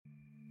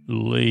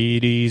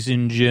Ladies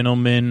and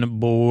gentlemen,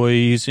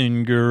 boys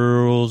and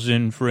girls,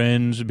 and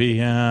friends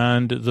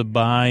beyond the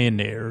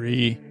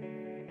binary,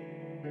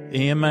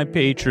 and my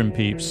patron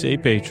peeps, say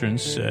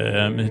patrons,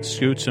 it's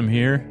Scoots, I'm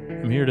here.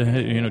 I'm here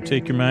to,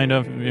 take your mind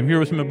off. I'm here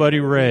with my buddy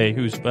Ray,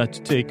 who's about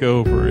to take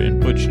over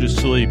and put you to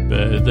sleep.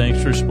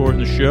 Thanks for supporting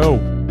the show.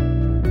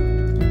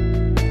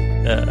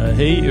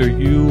 Hey, are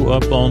you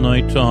up all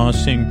night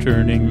tossing,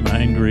 turning,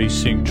 mind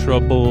racing,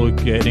 trouble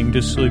getting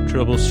to sleep,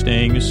 trouble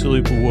staying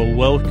asleep? Well,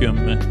 welcome.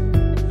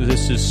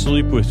 This is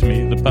Sleep With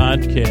Me, the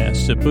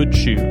podcast that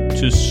puts you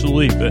to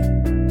sleep.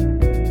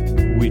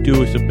 We do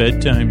with a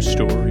bedtime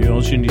story.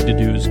 All you need to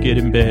do is get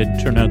in bed,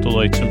 turn out the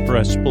lights, and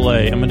press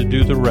play. I'm going to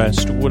do the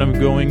rest. What I'm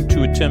going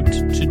to attempt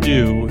to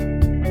do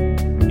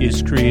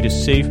is create a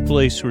safe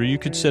place where you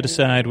could set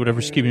aside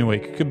whatever's keeping you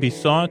awake. It could be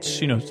thoughts,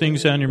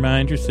 things on your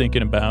mind you're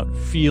thinking about,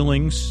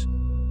 feelings,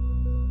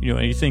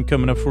 anything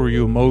coming up for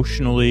you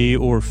emotionally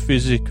or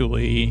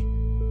physically.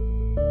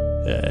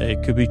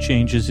 It could be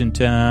changes in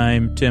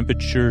time,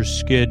 temperature,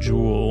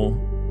 schedule,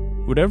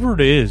 whatever it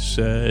is.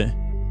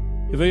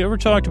 Have I ever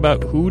talked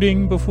about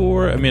hooting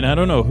before? I mean, I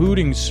don't know.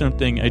 Hooting's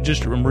something.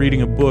 I'm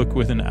reading a book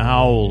with an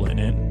owl in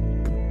it.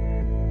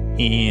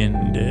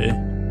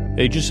 And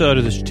I just thought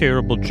of this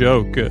terrible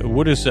joke.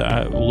 What does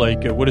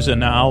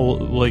an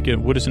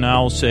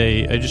owl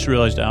say? I just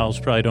realized owls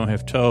probably don't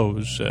have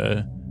toes.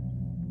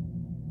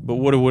 But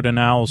what would an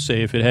owl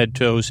say if it had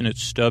toes and it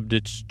stubbed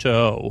its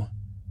toe?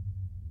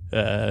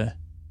 And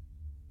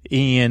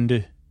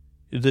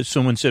that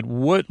someone said,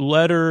 what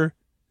letter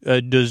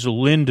does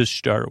Linda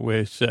start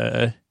with?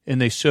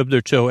 And they stub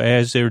their toe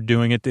as they were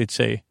doing it. They'd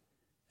say,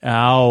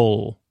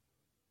 owl.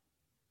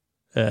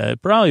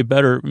 Probably a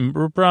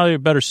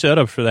better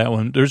setup for that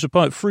one. There's a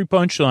free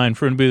punchline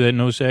for anybody that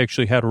knows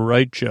actually how to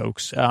write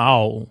jokes.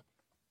 Owl.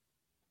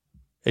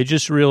 I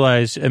just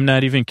realized, I'm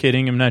not even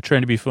kidding. I'm not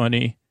trying to be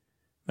funny.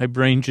 My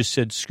brain just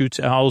said, Scoots,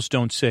 owls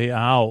don't say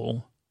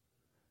owl.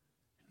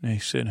 And I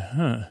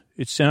said,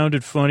 it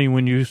sounded funny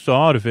when you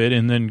thought of it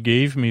and then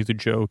gave me the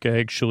joke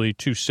actually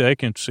 2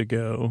 seconds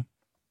ago.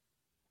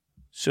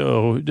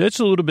 So that's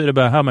a little bit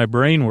about how my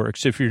brain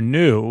works. If you're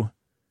new,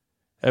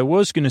 I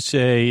was going to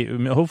say,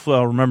 hopefully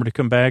I'll remember to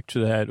come back to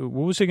that.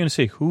 What was I going to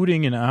say?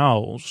 Hooting and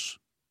owls.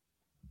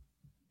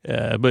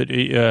 And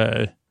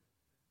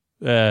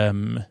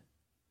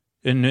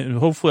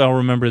hopefully I'll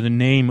remember the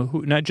name,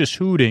 not just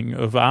hooting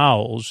of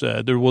owls.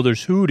 There's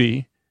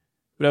Hootie.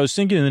 But I was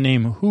thinking of the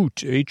name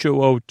Hoot,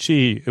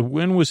 H-O-O-T.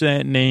 When was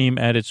that name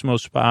at its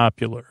most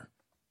popular?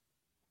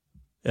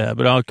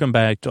 But I'll come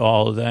back to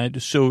all of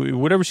that. So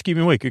whatever's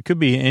keeping me awake, it could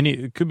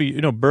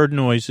be, bird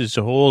noises,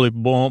 holy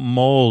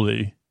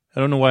moly. I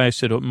don't know why I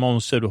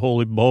almost said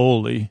holy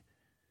moly.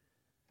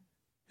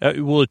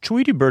 A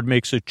Tweety bird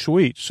makes a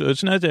tweet, so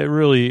it's not that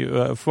really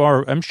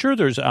far. I'm sure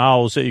there's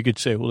owls that you could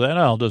say, well, that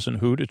owl doesn't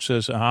hoot, it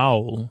says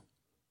owl.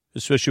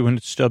 Especially when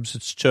it stubs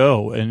its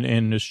toe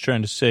and is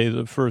trying to say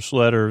the first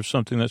letter of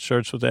something that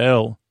starts with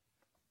L.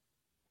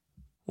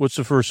 What's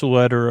the first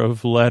letter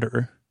of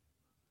letter?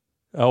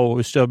 I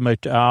always stub my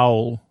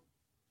owl.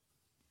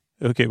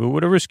 Okay, but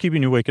whatever's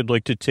keeping you awake, I'd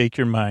like to take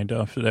your mind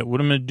off of that.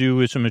 What I'm going to do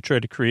is I'm going to try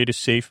to create a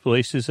safe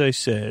place, as I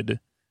said.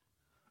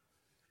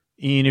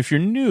 And if you're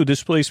new,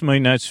 this place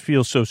might not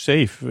feel so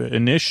safe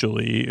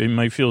initially. It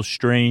might feel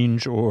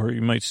strange, or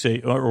you might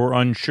say, or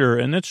unsure,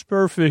 and that's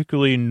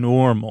perfectly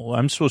normal.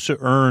 I'm supposed to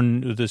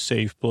earn the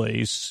safe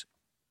place,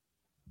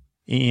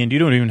 and you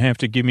don't even have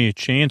to give me a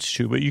chance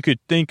to, but you could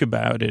think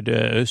about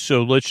it.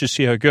 So let's just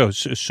see how it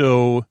goes.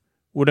 So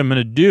what I'm going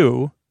to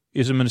do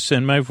is I'm going to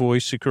send my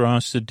voice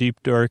across the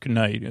deep, dark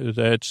night.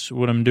 That's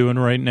what I'm doing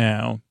right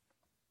now.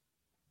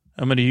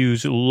 I'm going to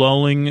use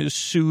lulling,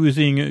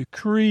 soothing,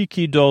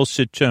 creaky,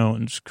 dulcet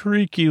tones.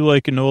 Creaky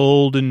like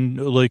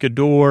like a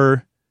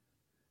door,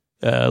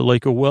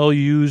 like a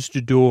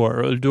well-used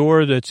door. A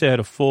door that's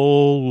had a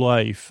full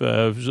life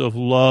of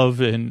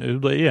love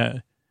and,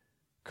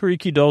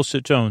 creaky,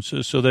 dulcet tones.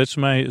 So that's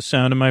my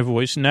sound of my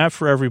voice. Not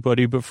for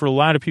everybody, but for a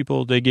lot of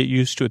people, they get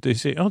used to it. They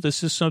say, oh,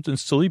 this is something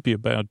sleepy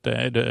about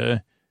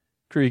that.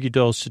 Creaky,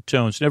 dulcet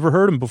tones. Never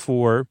heard them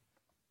before.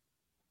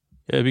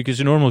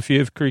 Because normally if you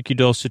have creaky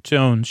dulcet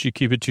tones, you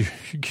keep it to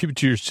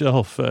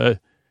yourself.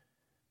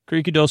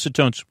 Creaky dulcet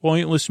tones,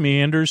 pointless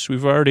meanders.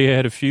 We've already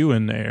had a few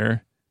in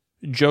there.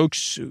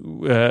 Jokes,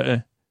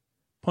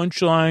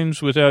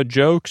 punchlines without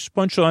jokes,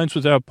 punchlines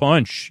without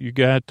punch. You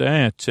got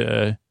that.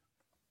 Your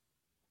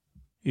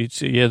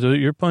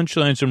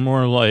punchlines are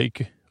more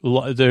like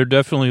they're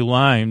definitely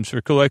lines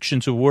or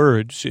collections of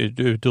words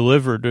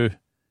delivered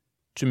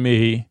to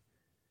me.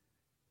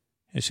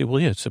 I say, well,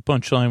 yeah, it's a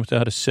punchline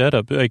without a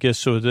setup, I guess,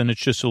 so then it's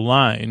just a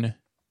line.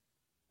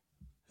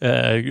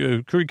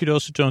 Creaky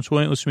dulcet tones,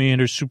 pointless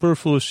meanders,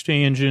 superfluous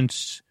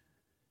tangents.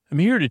 I'm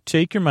here to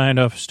take your mind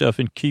off stuff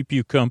and keep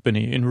you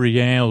company in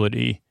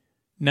reality,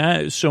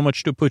 not so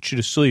much to put you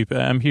to sleep.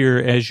 I'm here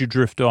as you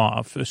drift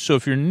off. So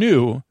if you're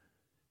new,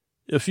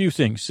 a few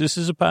things. This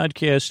is a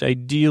podcast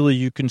ideally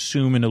you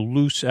consume in a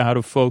loose,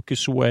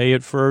 out-of-focus way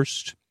at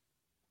first.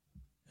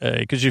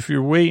 Because if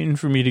you're waiting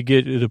for me to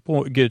get to the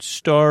point, get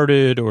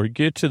started, or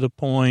get to the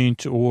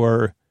point,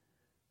 or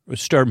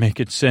start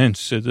making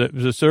sense,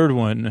 the third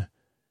one,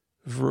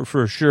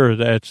 for sure,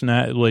 that's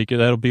not like,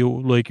 that'll be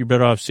like you're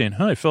better off saying,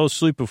 I fell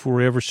asleep before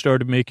we ever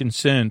started making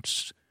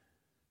sense.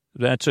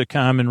 That's a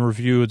common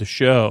review of the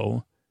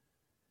show.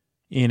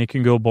 And it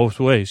can go both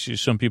ways.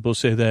 Some people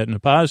say that in a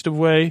positive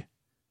way.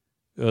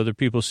 Other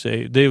people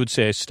they would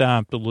say I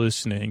stopped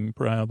listening,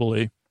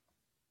 probably.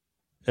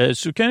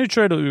 So kind of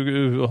try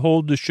to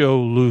hold the show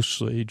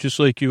loosely, just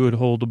like you would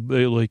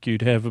like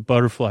you'd have a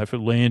butterfly if it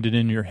landed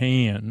in your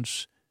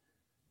hands.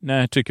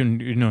 Not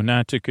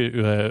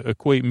to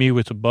equate me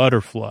with a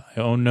butterfly.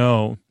 Oh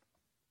no.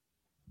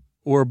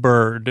 Or a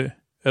bird.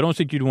 I don't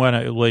think you'd want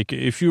to, like,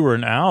 if you were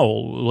an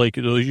owl, like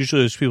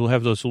usually those people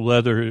have those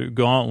leather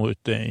gauntlet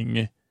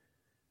thing.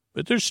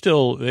 But there's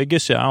still, I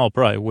guess the owl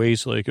probably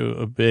weighs like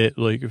a bit,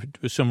 like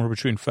somewhere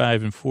between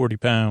 5 and 40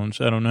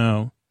 pounds. I don't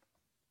know.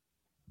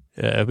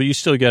 But you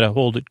still got to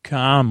hold it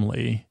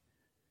calmly.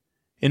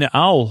 And the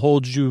owl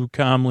holds you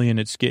calmly in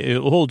its gaze.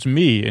 It holds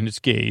me in its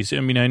gaze.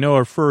 I mean, I know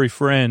our furry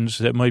friends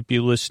that might be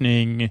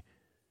listening,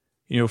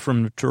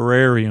 from the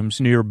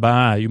terrariums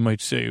nearby. You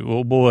might say,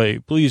 oh boy,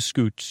 please,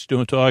 Scoots,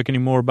 don't talk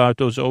anymore about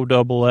those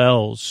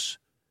O-double-Ls.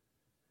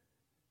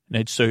 And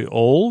I'd say,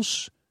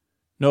 Ols?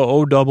 No,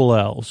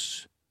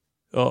 O-double-Ls.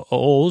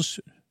 Ols?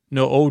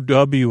 No,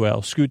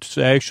 O-W-L. Scoots,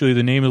 actually,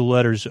 the name of the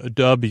letter's a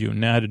W,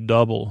 not a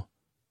double.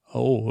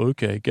 Oh,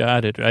 okay,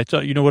 got it. I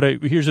thought,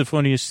 here's the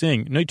funniest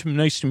thing.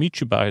 Nice to meet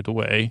you, by the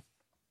way.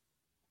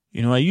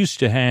 I used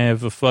to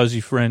have a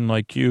fuzzy friend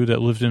like you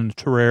that lived in a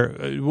terrarium.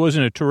 It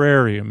wasn't a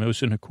terrarium, it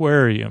was an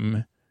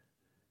aquarium.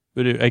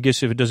 But I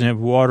guess if it doesn't have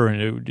water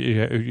in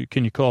it,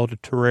 can you call it a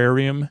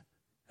terrarium?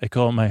 I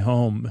call it my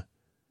home.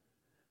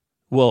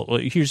 Well,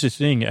 here's the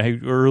thing.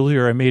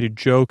 Earlier I made a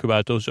joke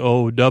about those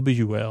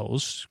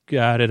OWLs.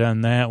 Got it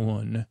on that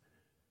one.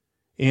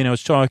 And I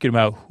was talking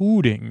about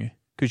hooting.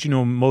 Because,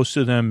 most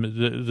of them,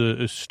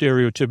 the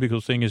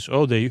stereotypical thing is,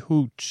 they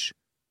hoot.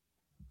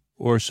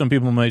 Or some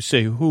people might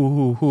say,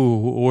 hoo.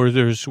 Or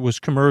was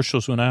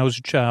commercials when I was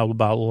a child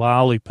about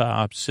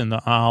lollipops and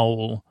the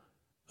owl.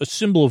 A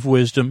symbol of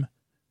wisdom.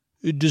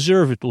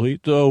 Deservedly,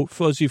 though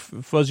fuzzy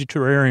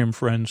terrarium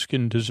friends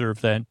can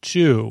deserve that,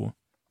 too.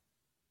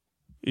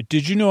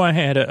 Did you know I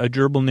had a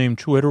gerbil named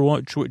Twitter?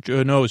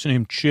 No, it's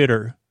named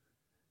Chitter.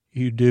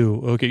 You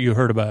do? Okay, you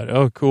heard about it.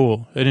 Oh,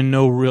 cool. I didn't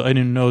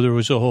know there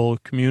was a whole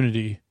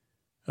community.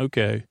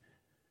 Okay.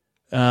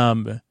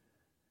 That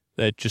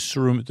just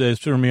threw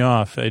me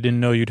off. I didn't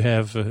know you'd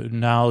have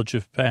knowledge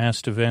of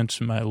past events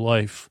in my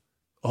life.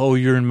 Oh,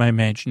 you're in my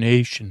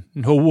imagination.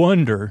 No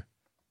wonder.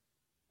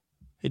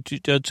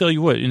 I'll tell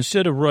you what,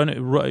 instead of running,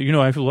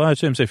 a lot of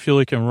times I feel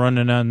like I'm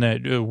running on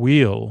that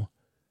wheel.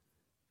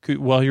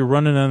 While you're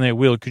running on that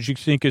wheel, could you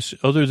think it's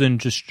other than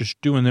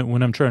just doing that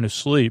when I'm trying to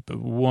sleep?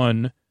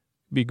 One,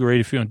 be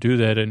great if you don't do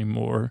that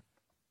anymore.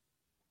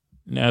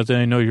 Now that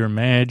I know you're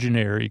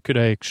imaginary, could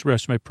I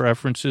express my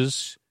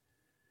preferences?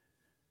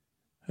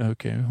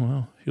 Okay,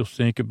 well, you'll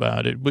think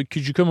about it. But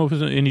could you come up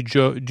with any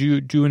joke? Do you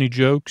do any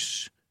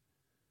jokes?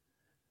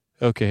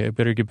 Okay, I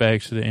better get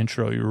back to the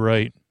intro. You're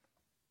right.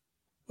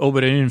 Oh,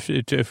 but I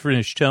didn't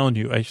finish telling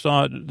you. I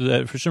thought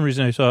that for some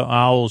reason I saw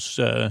owls.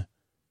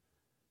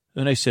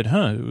 Then I said,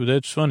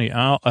 that's funny.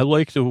 I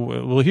like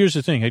well, here's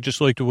the thing. I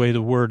just like the way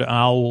the word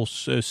owl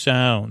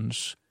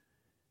sounds.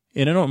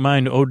 And I don't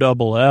mind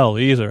O-double-L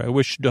either. I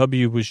wish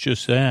W was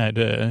just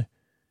that.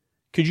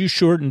 Could you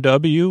shorten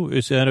W?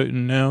 Is that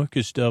no?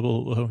 Because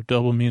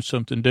double means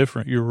something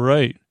different. You're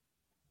right.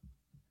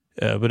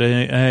 But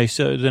then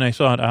I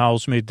thought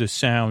owls made the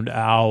sound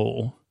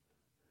owl.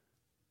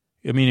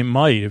 I mean, it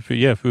might. If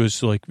it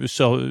was like, is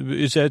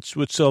that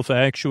what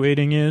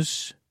self-actuating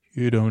is?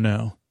 You don't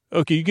know.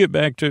 Okay, you get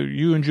back to,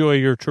 you enjoy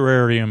your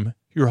terrarium,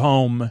 your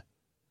home,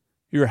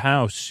 your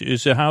house.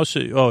 Is a house,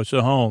 it's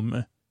a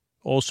home.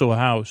 Also a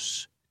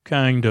house,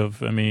 kind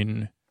of. I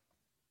mean,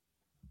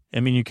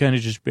 you kind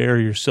of just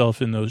bury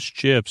yourself in those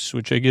chips,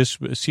 which I guess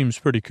seems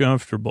pretty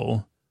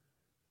comfortable.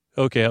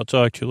 Okay, I'll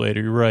talk to you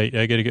later. You're right.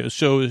 I got to go.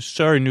 So,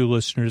 sorry, new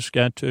listeners,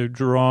 got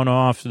drawn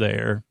off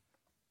there.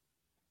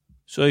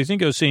 So I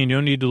think I was saying you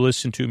don't need to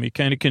listen to me.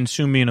 Kind of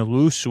consume me in a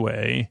loose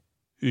way,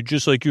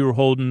 just like you were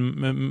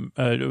holding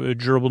a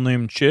gerbil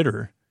named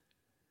Chitter.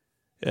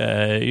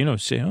 Say,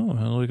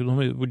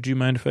 would you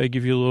mind if I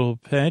give you a little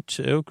pet?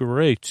 Oh,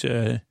 great.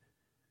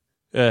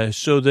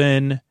 So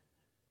then,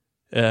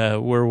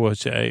 where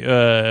was I?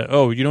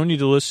 You don't need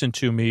to listen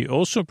to me.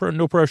 Also,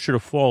 no pressure to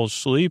fall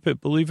asleep.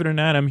 But believe it or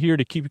not, I'm here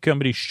to keep you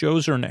company.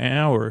 Shows are an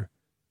hour,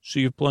 so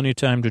you have plenty of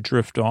time to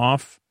drift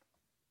off.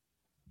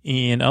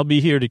 And I'll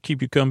be here to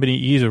keep you company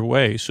either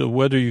way. So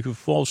whether you can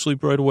fall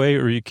asleep right away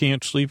or you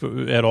can't sleep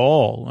at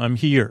all, I'm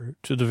here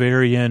to the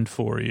very end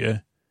for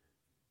you.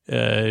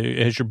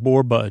 As your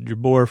boar bud, your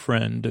boar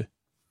friend,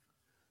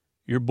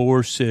 your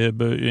boar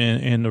sib,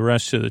 and the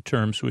rest of the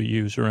terms we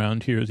use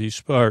around here,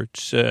 these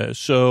parts.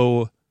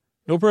 So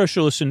no pressure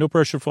to listen, no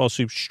pressure to fall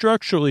asleep.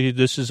 Structurally,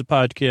 this is a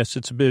podcast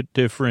that's a bit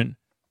different.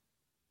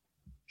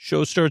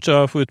 Show starts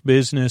off with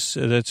business.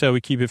 That's how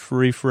we keep it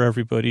free for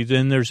everybody.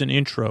 Then there's an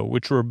intro,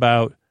 which we're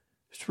about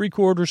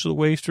 3/4 of the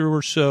way through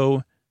or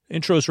so.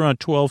 Intro's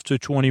around 12 to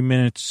 20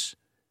 minutes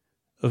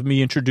of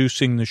me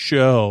introducing the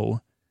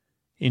show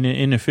in an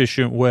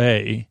inefficient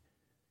way.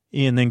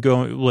 And then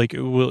going, like,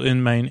 well,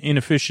 in my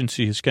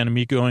inefficiency is kind of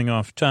me going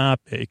off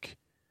topic.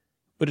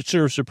 But it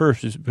serves a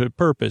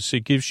purpose.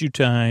 It gives you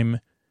time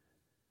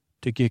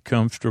to get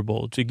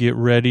comfortable, to get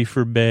ready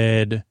for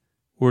bed,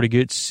 or to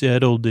get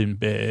settled in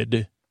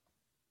bed,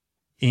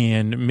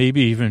 and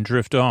maybe even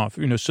drift off.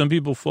 You know, some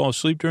people fall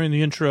asleep during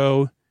the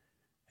intro,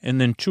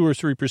 and then 2 or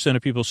 3%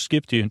 of people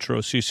skip the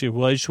intro. So you say,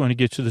 well, I just want to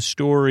get to the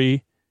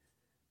story.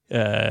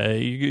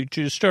 You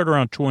just start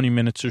around 20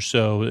 minutes or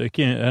so. I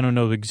don't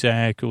know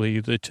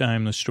exactly the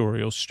time the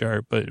story will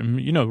start, but,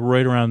 you know,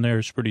 right around there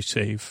is pretty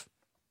safe.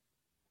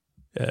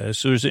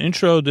 So there's the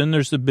intro, then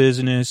there's the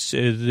business,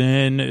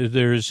 then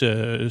there's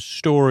a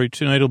story.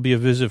 Tonight will be a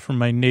visit from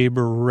my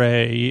neighbor,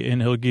 Ray, and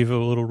he'll give a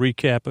little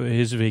recap of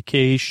his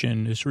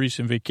vacation, his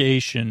recent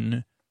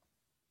vacation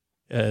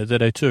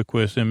that I took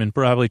with him, and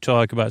probably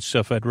talk about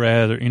stuff I'd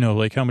rather, you know,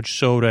 like how much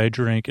soda I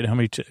drink and how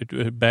many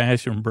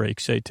bathroom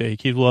breaks I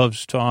take. He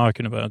loves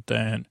talking about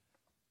that.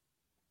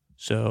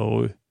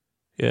 So,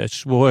 yeah,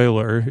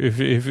 spoiler,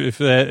 if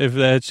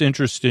that's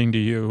interesting to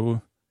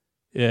you.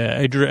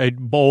 Yeah, I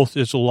both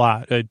is a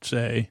lot, I'd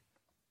say.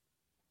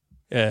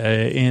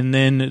 And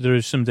then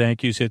there's some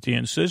thank yous at the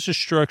end. So this is the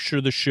structure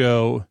of the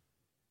show.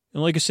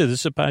 And like I said,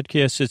 this is a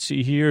podcast that's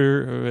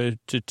here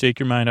to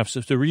take your mind off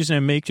stuff. The reason I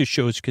make the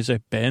show is because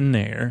I've been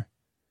there.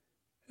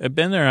 I've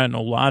been there on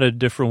a lot of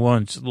different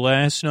ones.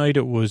 Last night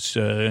it was,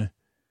 sometimes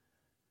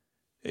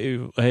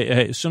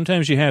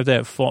you have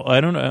that I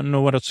don't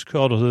know what it's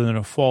called other than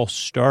a false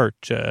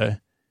start.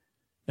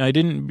 I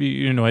didn't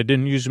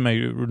use my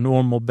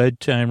normal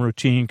bedtime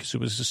routine because it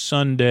was a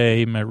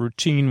Sunday. My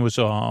routine was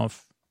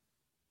off.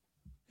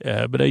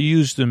 But I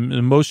used the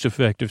most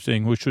effective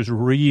thing, which was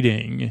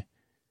reading.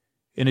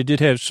 And it did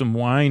have some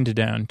wind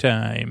down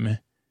time.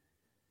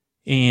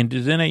 And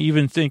then I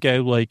even think I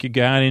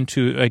got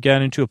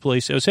into a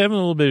place. I was having a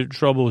little bit of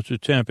trouble with the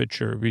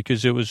temperature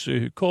because it was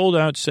cold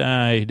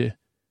outside.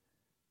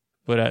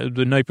 But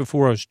the night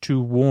before I was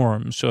too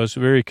warm, so I was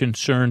very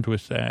concerned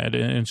with that.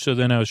 And so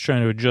then I was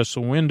trying to adjust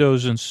the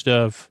windows and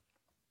stuff.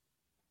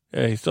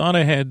 I thought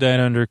I had that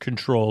under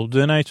control.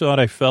 Then I thought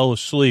I fell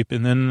asleep.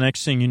 And then the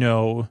next thing you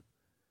know,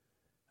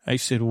 I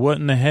said, what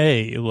in the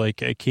hey?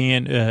 Like, I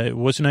can't,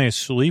 wasn't I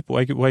asleep?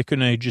 Why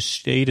couldn't I just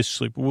stay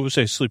asleep? What was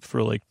I asleep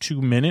for, like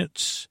 2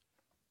 minutes?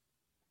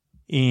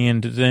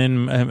 And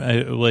then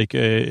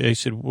I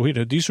said,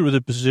 wait, these were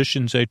the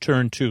positions I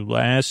turned to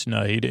last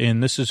night.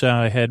 And this is how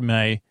I had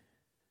my,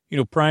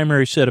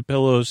 primary set of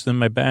pillows, then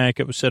my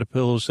backup set of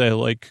pillows I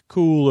like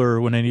cooler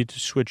when I need to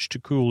switch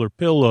to cooler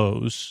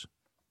pillows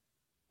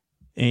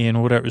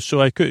and whatever.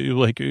 So I could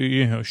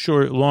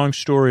long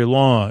story,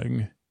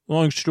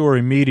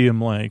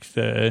 medium length.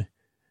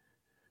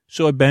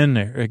 So I've been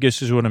there, I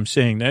guess is what I'm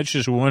saying. That's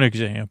just one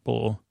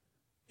example.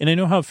 And I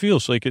know how it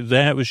feels like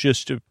that was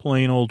just a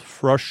plain old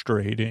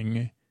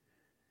frustrating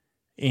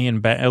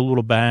and a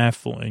little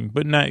baffling,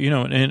 but not,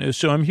 and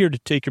so I'm here to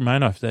take your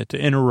mind off that, to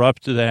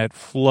interrupt that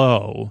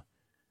flow.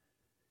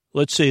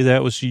 Let's say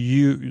that was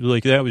you,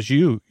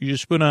 you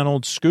just put on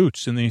old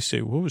Scoots and they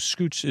say, what was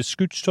Scoots? Is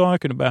Scoots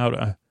talking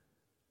about?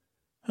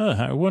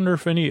 I wonder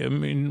if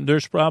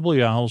there's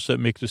probably owls that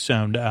make the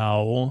sound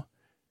owl.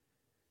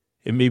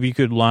 And maybe you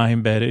could lie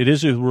in bed. It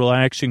is a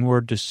relaxing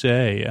word to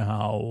say,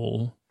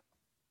 owl.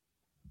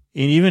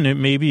 And even it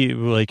maybe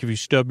if you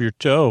stub your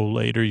toe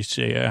later, you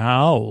say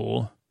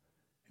owl.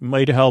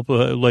 Might help,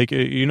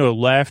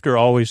 laughter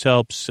always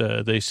helps,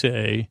 they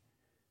say.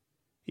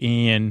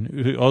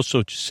 And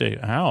also just say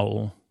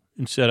owl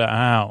instead of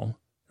owl.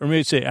 Or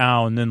maybe say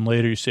owl and then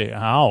later you say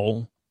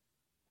owl.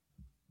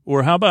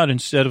 Or how about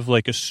instead of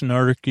like a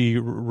snarky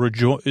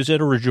is that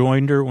a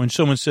rejoinder? When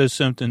someone says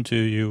something to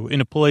you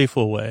in a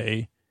playful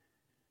way,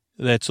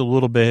 that's a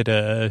little bit,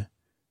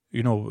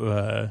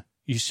 you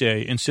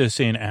say, instead of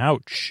saying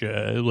ouch,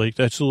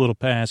 that's a little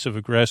passive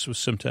aggressive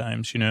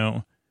sometimes,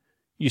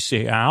 you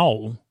say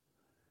owl.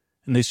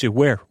 And they say,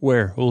 where?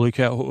 Holy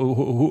cow,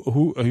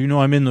 who,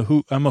 I'm in the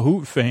Hoot, I'm a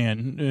Hoot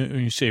fan.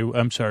 And you say,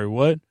 I'm sorry,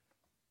 what?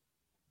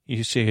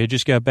 You say, I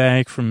just got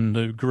back from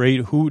the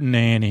great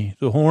hootenanny,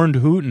 the horned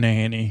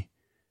hootenanny.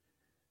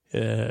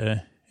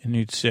 And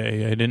you'd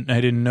say, I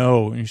didn't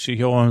know. And you say,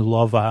 oh, I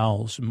love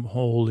owls.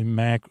 Holy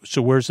mac.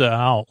 So where's the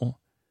owl?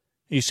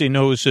 You say,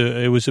 no,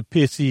 it was a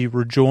pithy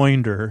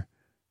rejoinder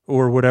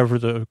or whatever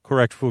the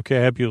correct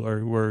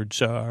vocabulary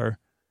words are.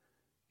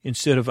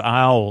 Instead of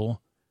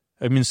owl,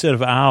 I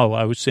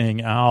was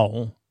saying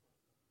owl.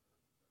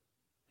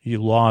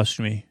 You lost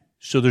me.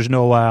 So there's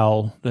no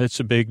owl. That's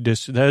a big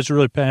that's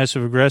really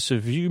passive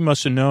aggressive. You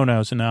must have known I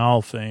was an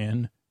owl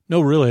fan.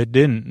 No, really, I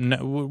didn't.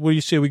 What do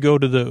you say we go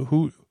to the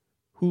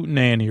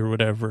hootenanny or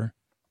whatever?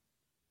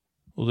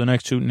 Well, the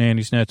next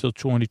hootenanny's not till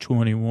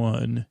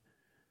 2021.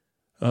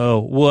 Oh,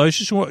 well, I was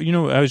just,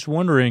 I was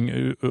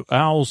wondering,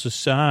 owls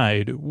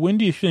aside, when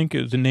do you think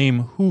the name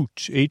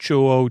Hoot,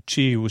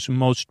 Hoot, was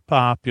most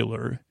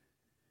popular?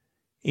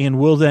 And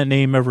will that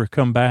name ever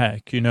come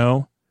back,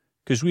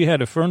 Because we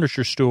had a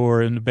furniture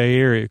store in the Bay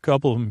Area, a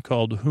couple of them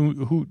called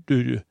Hoot.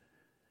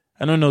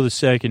 I don't know the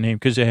second name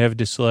because I have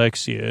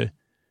dyslexia.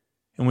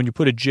 And when you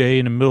put a J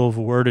in the middle of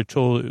a word, it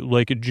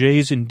like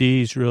J's and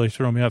D's really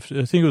throw me off.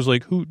 I think it was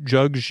like Hoot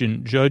Judge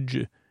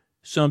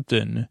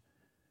something.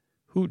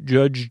 Hoot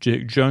Judge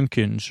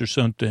Junkins or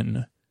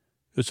something.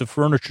 It's a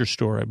furniture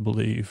store, I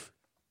believe.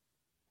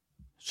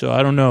 So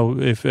I don't know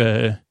if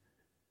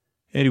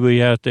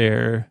anybody out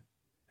there,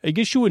 I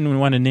guess you wouldn't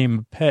want to name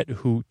a pet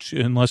Hoot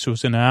unless it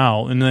was an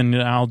owl. And then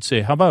the owl would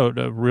say, how about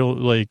a real,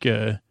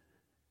 now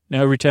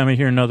every time I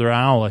hear another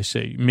owl, I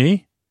say,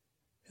 me?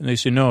 And they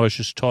say, no, I was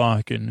just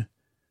talking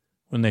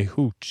when they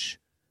hoot.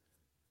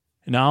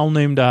 An owl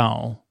named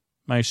Owl,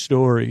 my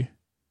story.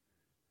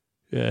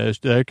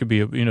 That could be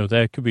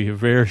a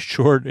very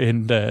short,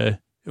 and I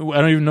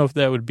don't even know if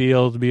that would be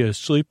able to be a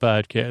sleep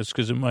podcast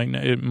because it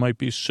might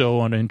be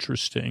so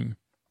uninteresting.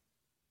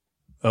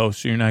 Oh,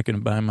 so you're not going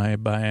to buy my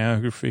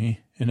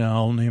biography, An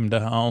Owl Named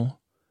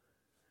Owl?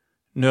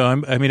 No,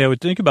 I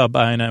would think about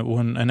buying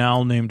an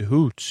owl named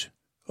Hoot,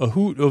 a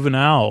hoot of an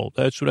owl.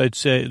 That's what I'd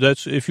say.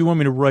 That's if you want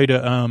me to write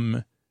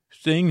a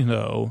thing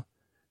though.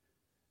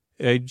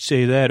 I'd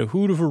say that a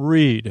hoot of a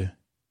reed.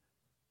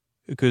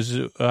 Because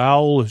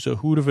owl is a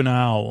hoot of an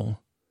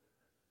owl.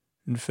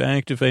 In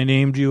fact, if I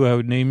named you, I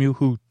would name you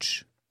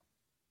Hoot.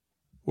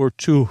 Or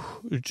Tooh,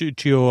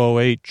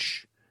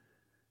 T-O-O-H.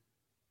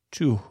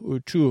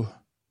 Tooh.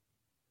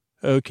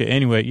 Okay,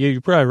 anyway, yeah,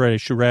 you're probably right. I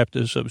should wrap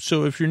this up.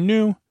 So if you're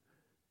new,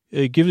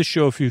 give the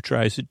show a few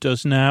tries. It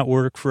does not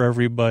work for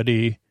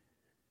everybody.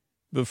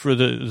 But for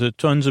the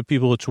tons of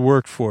people it's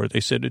worked for, they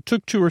said it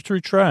took 2 or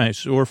 3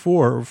 tries, or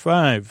 4 or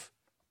 5.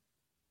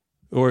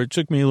 Or it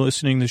took me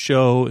listening to the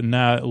show and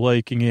not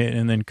liking it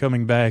and then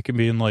coming back and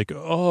being like,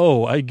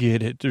 oh, I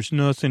get it. There's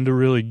nothing to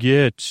really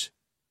get.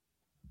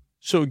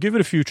 So give it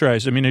a few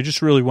tries. I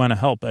just really want to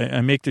help. I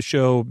make the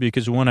show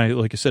because, one,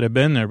 like I said, I've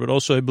been there, but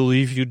also I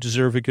believe you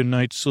deserve a good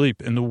night's sleep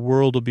and the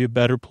world will be a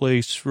better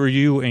place for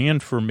you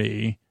and for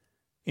me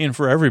and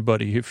for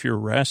everybody if you're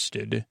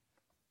rested.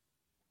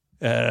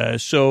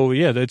 So,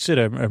 yeah, that's it.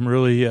 I'm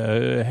really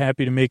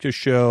happy to make the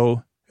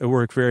show. I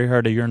work very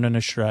hard. I earn on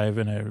a strive,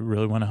 and I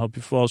really want to help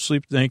you fall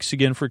asleep. Thanks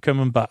again for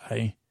coming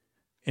by.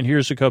 And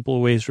here's a couple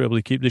of ways we're able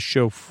to keep this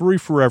show free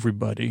for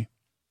everybody.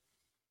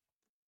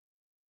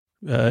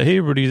 Hey,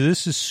 everybody,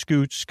 this is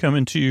Scoots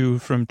coming to you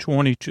from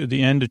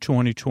the end of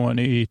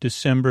 2020,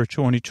 December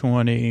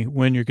 2020,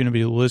 when you're going to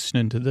be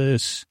listening to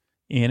this.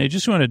 And I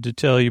just wanted to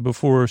tell you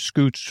before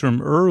Scoots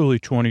from early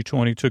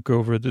 2020 took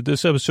over that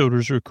this episode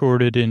was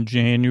recorded in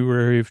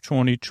January of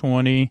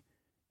 2020.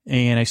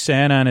 And I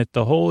sat on it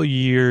the whole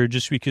year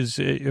just because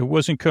it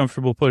wasn't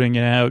comfortable putting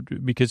it out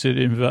because it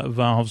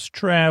involves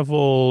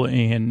travel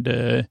and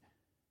I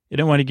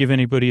don't want to give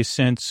anybody a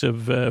sense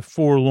of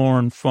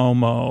forlorn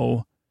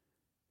FOMO,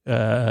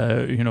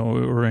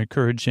 or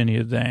encourage any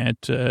of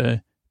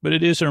that. But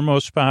it is our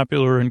most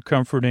popular and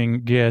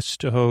comforting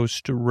guest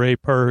host, Ray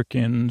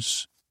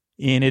Perkins.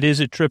 And it is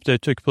a trip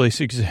that took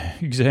place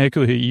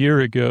exactly a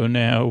year ago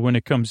now when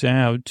it comes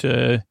out.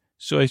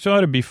 So I thought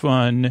it'd be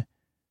fun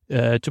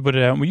to put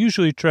it out. And we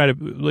usually try to,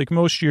 like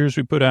most years,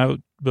 we put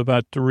out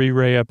about 3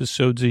 Ray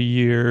episodes a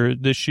year.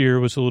 This year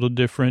was a little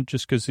different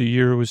just because the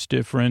year was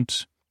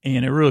different.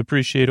 And I really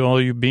appreciate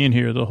all you being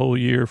here the whole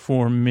year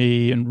for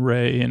me and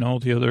Ray and all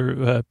the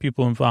other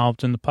people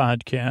involved in the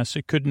podcast.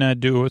 I could not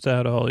do it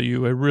without all of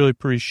you. I really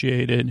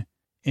appreciate it.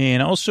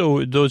 And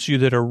also, those of you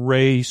that are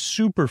Ray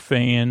super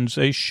fans,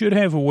 I should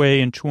have a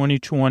way in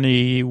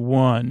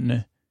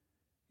 2021.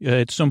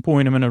 At some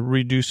point, I'm going to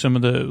redo some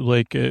of the,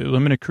 I'm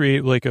going to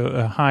create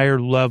a higher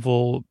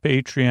level,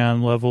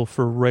 Patreon level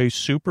for Ray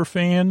super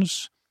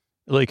fans.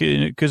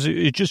 Because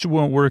it just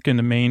won't work in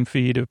the main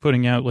feed of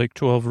putting out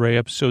 12 Ray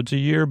episodes a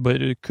year,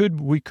 but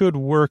we could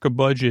work a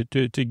budget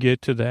to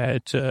get to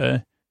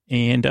that.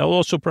 And I'll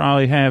also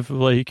probably have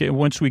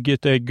once we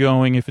get that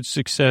going, if it's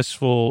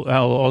successful,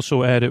 I'll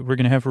also add it. We're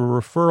going to have a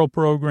referral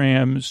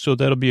program. So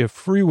that'll be a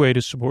free way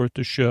to support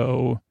the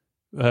show.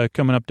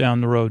 Coming up down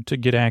the road to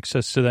get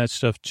access to that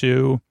stuff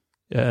too.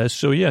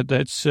 So yeah,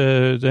 that's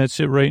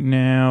it right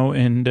now.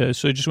 And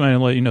so I just want to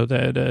let you know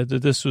that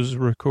this was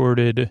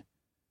recorded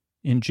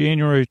in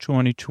January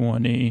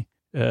 2020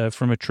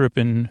 from a trip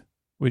in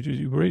what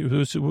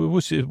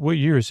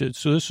year is it?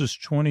 So this was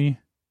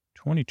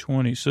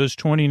 2020. So it's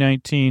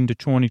 2019 to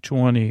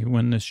 2020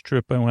 when this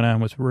trip I went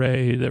on with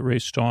Ray that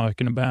Ray's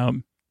talking about,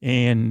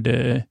 and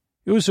it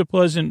was a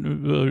pleasant,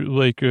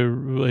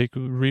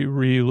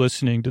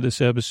 re-listening to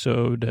this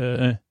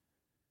episode.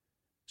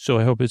 So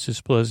I hope it's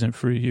as pleasant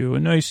for you. A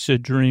nice,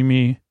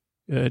 dreamy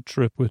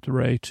trip with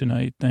Ray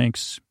tonight.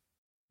 Thanks.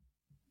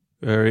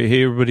 All right.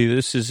 Hey, everybody.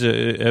 This is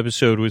an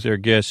episode with our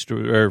guest,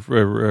 our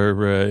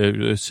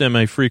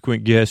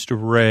semi-frequent guest,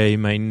 Ray,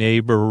 my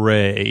neighbor,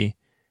 Ray.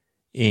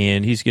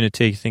 and he's going to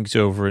take things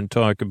over and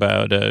talk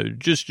about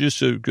just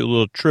a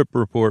little trip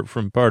report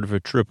from part of a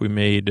trip we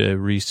made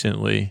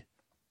recently.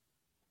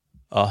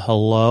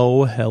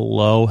 Hello,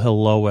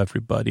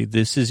 everybody.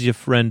 This is your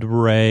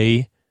friend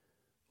Ray.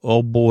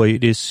 Oh boy,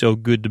 it is so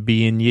good to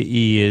be in your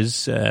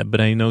ears,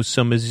 but I know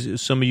some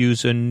of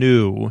yous are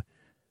new,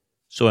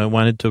 so I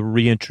wanted to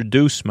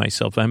reintroduce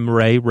myself. I'm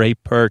Ray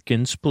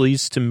Perkins.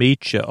 Pleased to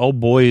meet you. Oh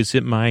boy, is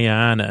it my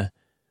honor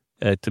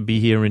to be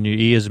here in your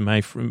ears,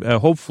 my friend.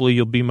 Hopefully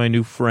you'll be my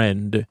new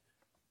friend.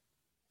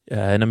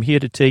 And I'm here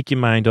to take your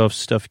mind off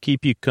stuff,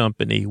 keep you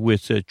company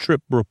with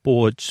trip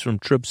reports from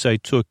trips I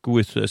took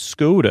with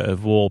Scooter,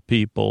 of all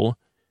people.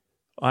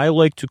 I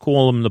like to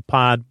call him the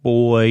Pod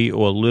Boy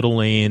or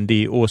Little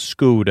Andy or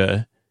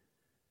Scooter.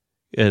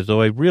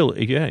 Though I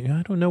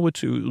don't know what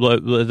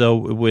to, though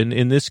when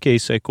in this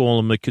case I call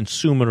him the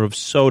consumer of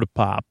soda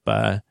pop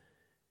a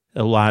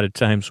lot of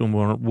times when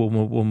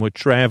we're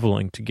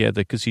traveling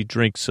together, because he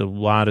drinks a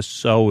lot of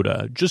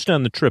soda, just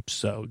on the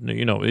trips though.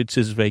 You know, it's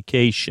his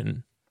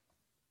vacation.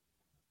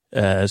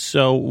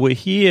 So we're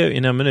here,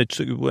 and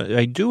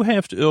I do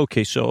have to,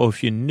 okay, so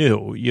if you're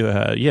new,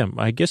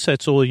 I guess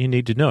that's all you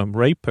need to know. I'm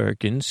Ray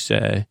Perkins.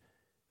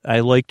 I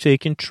like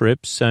taking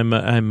trips. I'm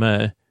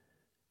a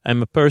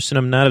person,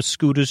 I'm not of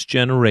Scooter's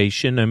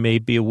generation. I may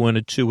be one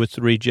or two or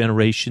three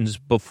generations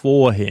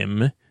before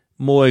him.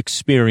 More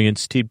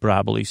experienced, he'd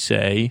probably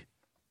say.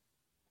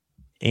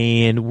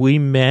 And we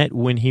met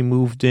when he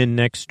moved in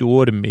next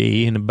door to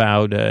me in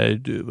about, I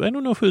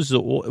don't know if it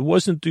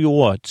wasn't the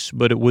aughts,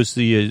 but it was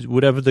the,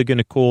 whatever they're going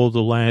to call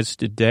the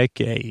last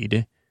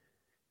decade.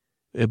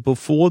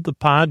 Before the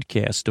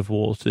podcast, of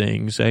all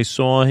things, I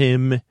saw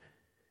him,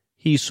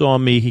 he saw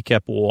me, he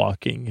kept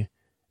walking.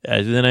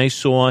 Then I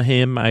saw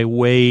him, I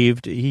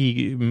waved,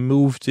 he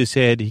moved his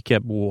head, he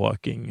kept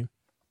walking.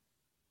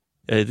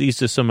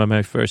 These are some of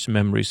my first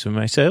memories of him.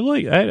 I said,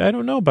 look, I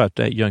don't know about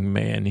that young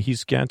man.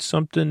 He's got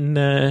something,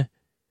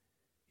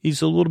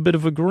 he's a little bit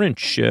of a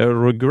Grinch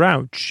or a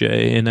Grouch.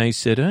 And I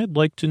said, I'd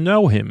like to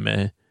know him.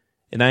 And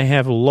I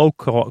have a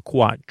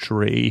loquat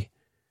tree.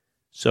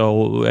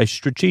 So I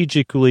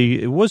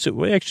strategically, it was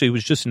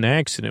just an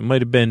accident. It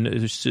might have been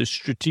a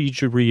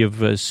strategery of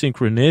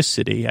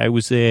synchronicity. I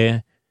was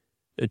there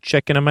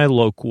checking on my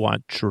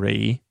loquat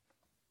tree.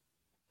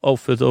 Oh,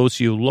 for those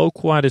of you,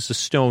 loquat is a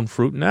stone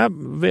fruit, not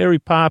very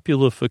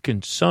popular for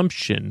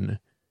consumption.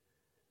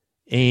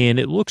 And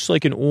it looks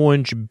like an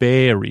orange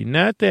berry,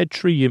 not that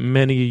tree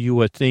many of you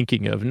are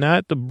thinking of,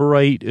 not the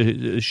bright,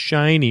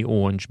 shiny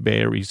orange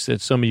berries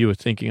that some of you are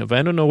thinking of.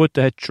 I don't know what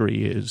that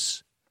tree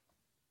is.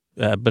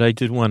 But I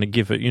did want to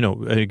give it,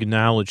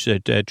 acknowledge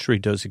that that tree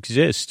does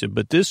exist.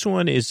 But this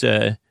one is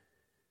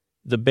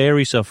the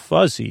berries are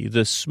fuzzy.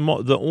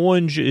 The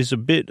orange is a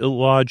bit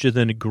larger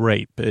than a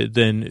grape,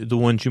 than the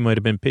ones you might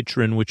have been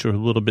picturing, which are a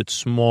little bit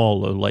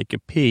smaller, like a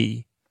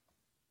pea.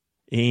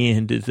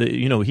 And,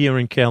 here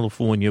in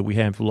California, we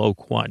have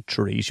loquat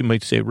trees. You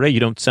might say, Ray, you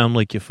don't sound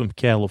like you're from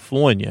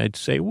California. I'd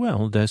say,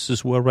 well, this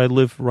is where I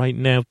live right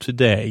now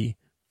today.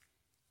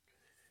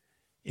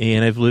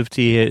 And I've lived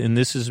here, and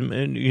this is,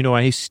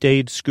 I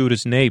stayed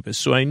Scooter's neighbor.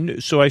 So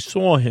I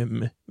saw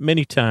him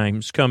many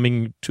times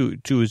coming to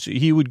his,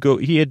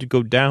 he had to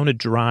go down a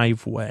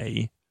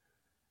driveway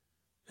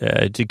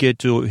to get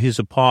to his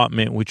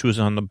apartment, which was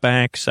on the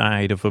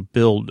backside of a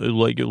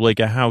like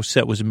a house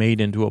that was made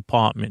into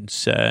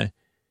apartments. And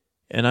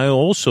I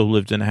also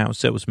lived in a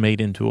house that was made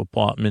into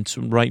apartments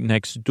right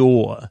next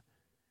door.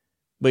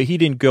 But he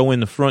didn't go in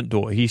the front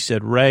door. He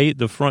said, Ray,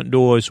 the front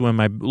door is where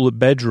my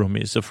bedroom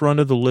is. The front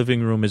of the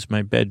living room is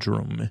my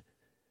bedroom.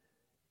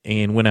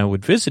 And when I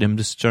would visit him,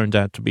 this turned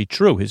out to be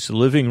true. His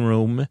living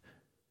room,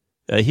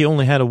 he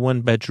only had a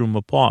one-bedroom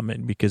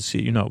apartment because,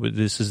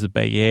 this is the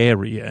Bay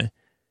Area.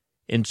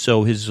 And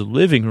so his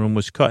living room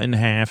was cut in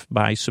half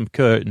by some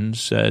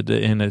curtains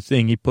and a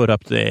thing he put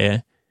up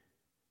there.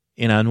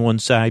 And on one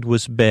side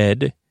was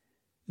bed.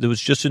 There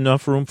was just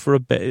enough room for a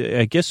bed.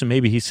 I guess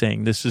maybe he's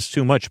saying this is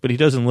too much, but he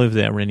doesn't live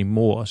there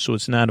anymore, so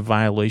it's not a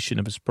violation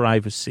of his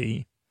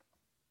privacy.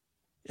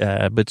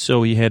 But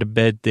so he had a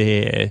bed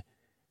there.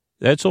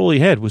 That's all he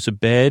had was a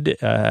bed.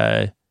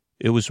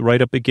 It was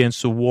right up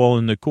against the wall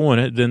in the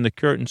corner. Then the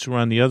curtains were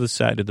on the other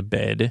side of the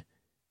bed.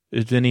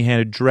 Then he had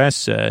a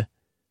dresser.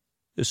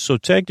 So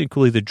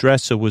technically the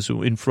dresser was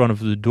in front of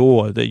the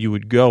door that you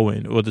would go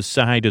in, or the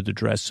side of the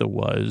dresser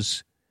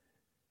was.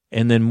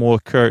 And then more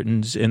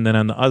curtains, and then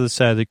on the other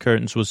side of the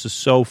curtains was a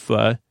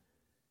sofa.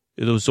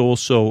 There was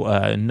also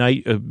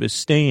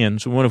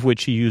stands, one of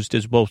which he used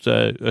as both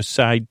a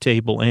side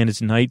table and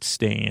his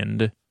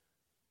nightstand.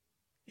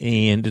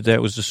 And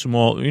that was a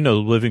small, the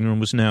living room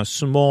was now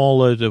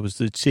smaller. There was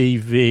the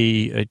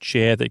TV, a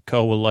chair that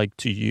Koa liked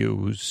to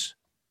use.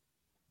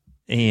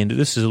 And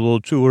this is a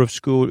little tour of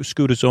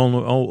Scooter's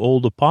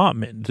old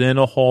apartment. Then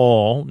a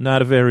hall,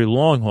 not a very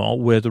long hall,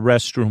 where the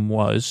restroom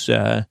was.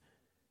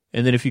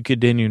 And then if you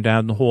continue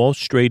down the hall,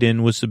 straight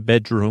in was the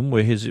bedroom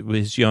where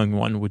his young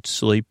one would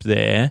sleep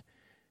there.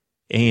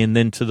 And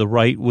then to the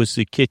right was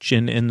the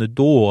kitchen and the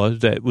door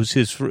that was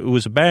it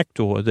was a back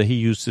door that he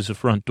used as a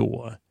front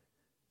door.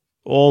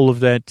 all of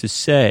that to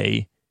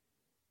say,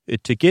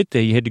 to get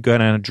there, you had to go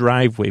down a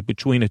driveway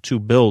between the two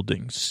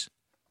buildings.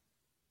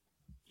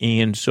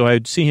 And so I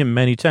would see him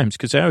many times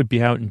because I would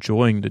be out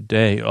enjoying the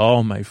day.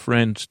 Oh, my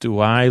friends, do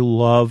I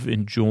love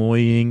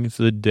enjoying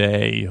the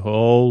day.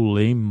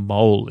 Holy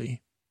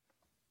moly.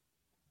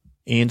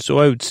 And so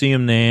I would see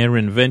him there,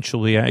 and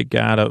eventually I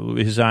got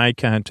his eye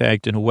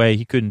contact in a way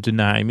he couldn't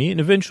deny me. And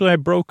eventually I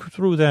broke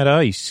through that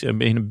ice, a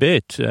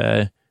bit.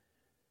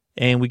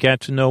 And we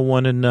got to know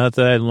one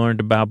another. I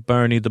learned about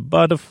Bernie the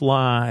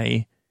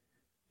butterfly.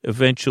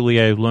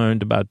 Eventually, I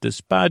learned about this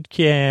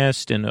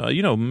podcast, and,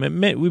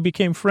 we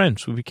became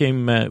friends. We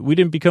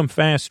didn't become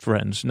fast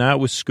friends, not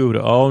with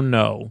Scooter. Oh,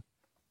 no.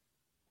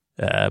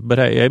 But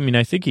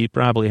I think he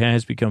probably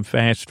has become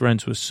fast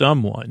friends with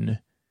someone.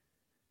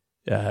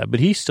 But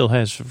he still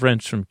has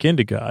friends from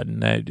kindergarten.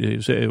 That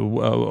is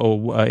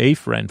a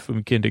friend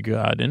from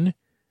kindergarten.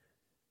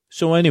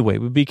 So anyway,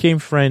 we became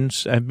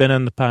friends. I've been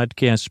on the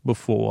podcast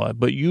before,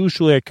 but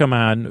usually I come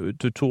on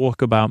to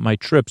talk about my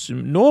trips.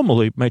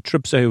 Normally, my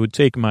trips I would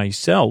take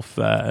myself.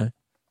 But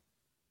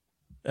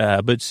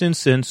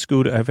since then,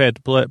 Scooter, I've had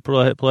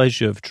the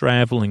pleasure of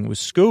traveling with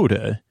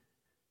Scooter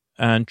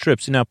on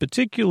trips. Now,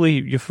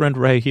 particularly your friend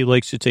Ray, he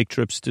likes to take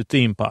trips to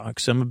theme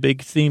parks. I'm a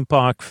big theme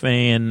park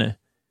fan.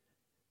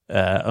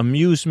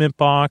 Amusement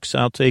parks,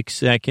 I'll take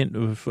second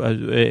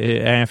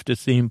after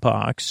theme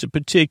parks,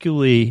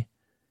 particularly.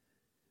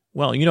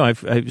 Well,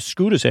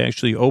 Scooter's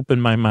actually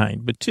opened my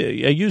mind, but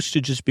I used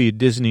to just be a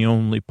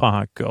Disney-only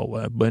park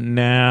goer, but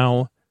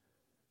now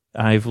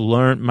I've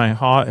learned my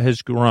heart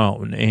has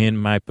grown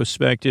and my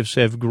perspectives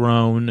have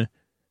grown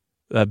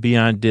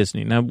beyond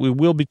Disney. Now, we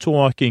will be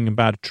talking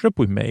about a trip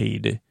we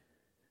made,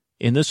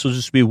 and this will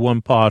just be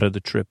one part of the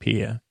trip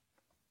here.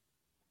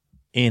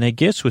 And I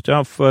guess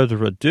without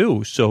further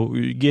ado, so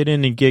get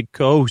in and get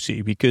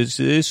cozy, because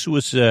this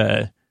was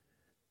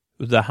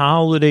the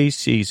holiday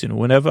season.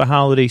 Whenever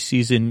holiday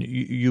season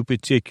you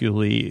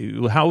particularly,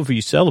 however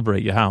you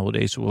celebrate your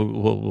holidays,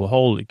 well,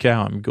 holy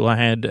cow, I'm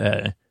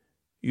glad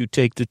you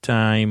take the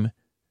time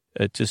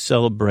to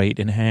celebrate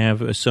and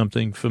have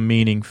something for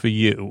meaning for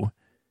you.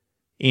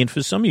 And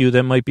for some of you,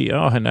 that might be,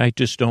 and I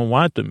just don't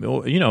want them.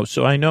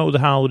 So I know the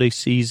holiday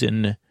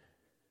season,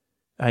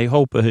 I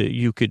hope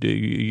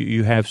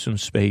you have some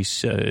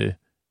space to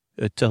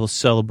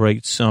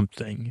celebrate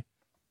something.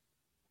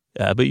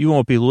 But you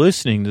won't be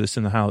listening to this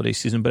in the holiday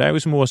season. But I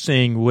was more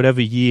saying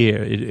whatever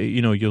year,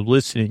 you're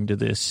listening to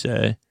this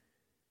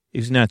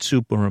is not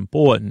super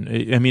important.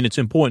 I mean, it's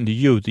important to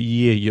you, the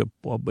year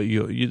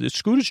the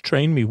Scooters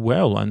trained me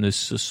well on this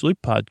sleep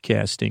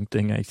podcasting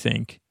thing, I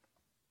think.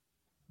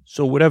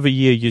 So whatever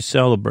year you're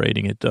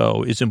celebrating it,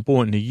 though, is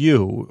important to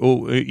you,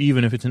 or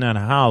even if it's not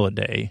a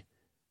holiday.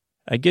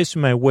 I guess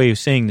my way of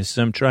saying this is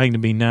I'm trying to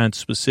be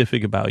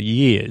non-specific about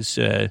years.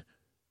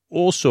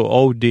 Also,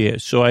 oh dear,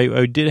 so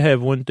I did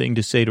have one thing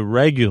to say to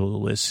regular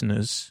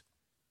listeners,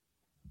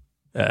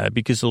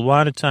 because a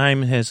lot of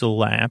time has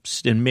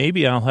elapsed, and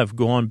maybe I'll have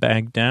gone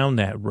back down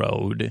that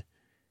road,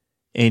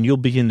 and you'll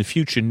be in the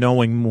future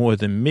knowing more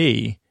than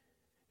me.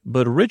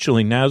 But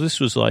originally, now this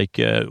was like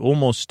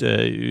almost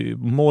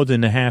more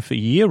than a half a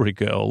year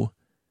ago,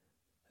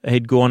 I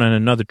had gone on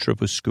another trip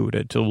with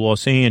Scooter to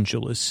Los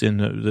Angeles in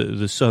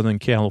the Southern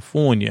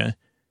California.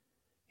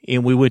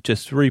 And we went to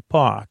 3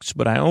 parks,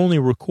 but I only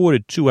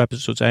recorded 2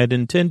 episodes. I had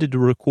intended to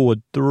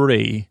record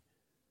 3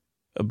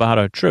 about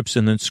our trips,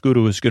 and then Scooter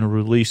was going to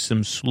release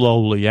them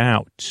slowly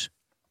out.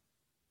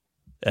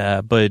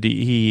 But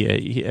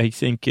he I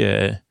think,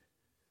 I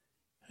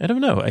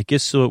don't know. I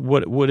guess we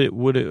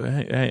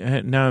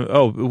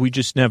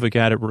just never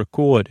got it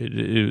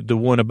recorded. The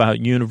one about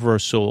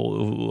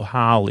Universal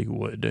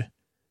Hollywood.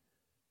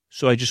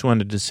 So I just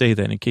wanted to say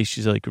that in case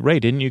she's like, Ray,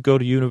 didn't you go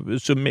to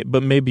Universal?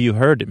 But maybe you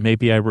heard it.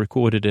 Maybe I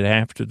recorded it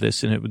after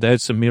this, and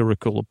that's a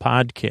miracle of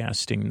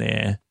podcasting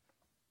there.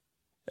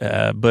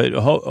 But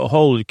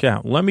holy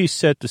cow, let me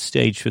set the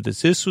stage for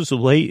this. This was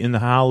late in the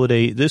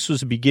holiday. This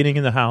was the beginning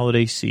of the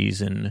holiday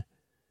season.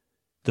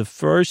 The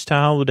first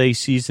holiday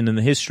season in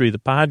the history of the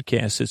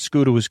podcast that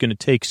Scooter was going to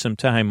take some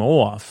time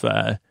off.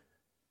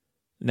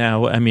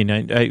 Now, I mean,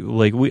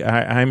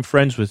 I'm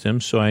friends with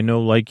him, so I know,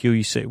 like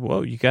you say,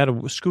 well,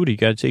 Scooter, you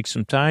got to take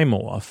some time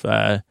off.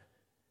 And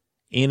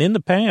in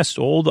the past,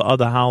 all the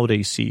other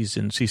holiday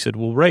seasons, he said,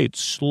 well, Ray, it's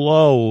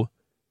slow,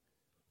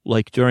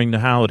 like during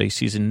the holiday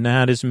season.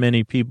 Not as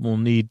many people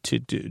need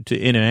to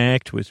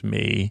interact with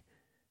me,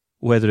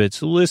 whether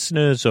it's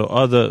listeners or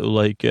other,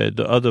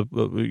 the other,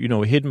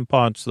 hidden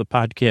parts of the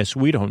podcast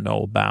we don't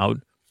know about.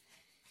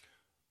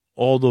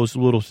 All those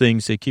little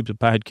things that keep the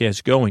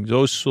podcast going,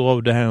 those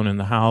slow down in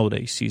the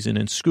holiday season.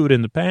 And Scooter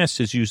in the past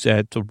has used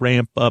that to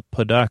ramp up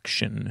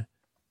production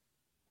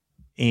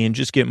and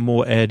just get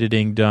more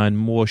editing done,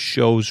 more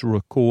shows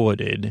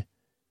recorded.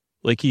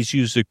 Like he's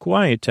used the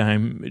quiet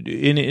time.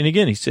 And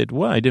again, he said,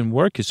 well, I didn't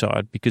work as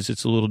hard because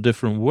it's a little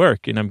different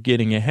work and I'm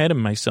getting ahead of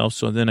myself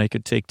so then I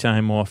could take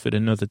time off at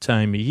another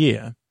time of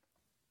year.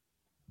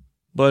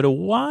 But a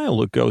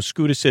while ago,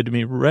 Scooter said to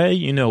me,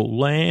 Ray,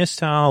 last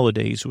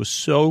holidays was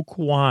so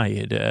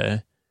quiet.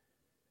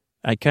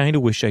 I kind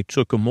of wish I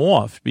took them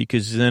off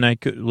because then I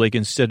could, like,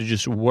 instead of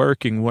just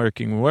working,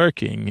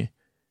 because,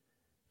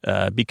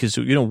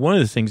 one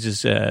of the things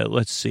is,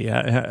 let's see,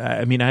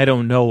 I mean, I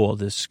don't know all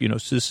this, so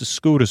this is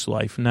Scooter's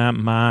life, not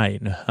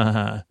mine.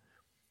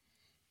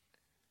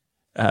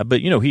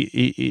 But,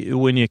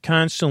 when you're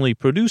constantly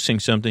producing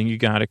something, you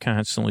got to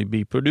constantly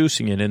be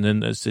producing it. And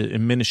then there's the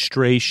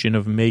administration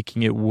of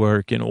making it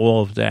work and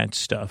all of that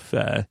stuff.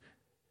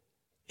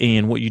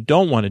 And what you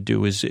don't want to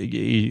do is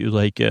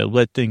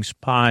let things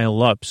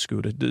pile up,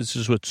 Scooter. This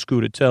is what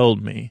Scooter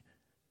told me.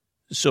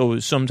 So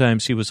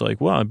sometimes he was like,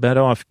 well, I'm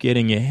better off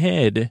getting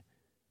ahead.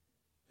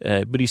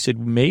 But he said,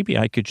 maybe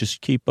I could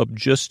just keep up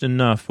just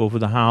enough over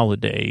the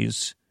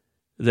holidays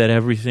that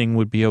everything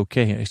would be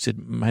okay. I said,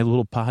 my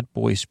little pod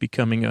boy is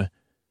becoming a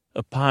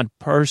pod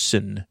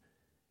person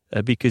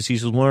because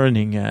he's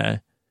learning.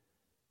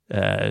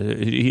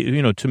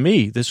 To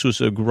me, this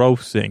was a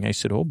growth thing. I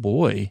said, oh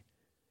boy,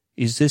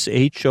 is this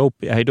HOP?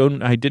 I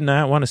did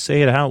not want to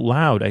say it out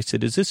loud. I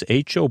said, is this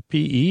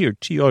HOPE or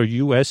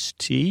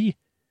TRUST?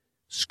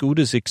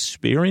 Scooter's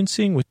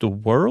experiencing with the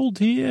world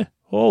here?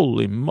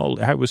 Holy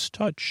moly, I was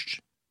touched.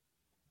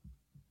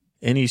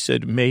 And he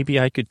said, maybe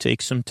I could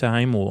take some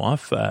time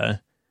off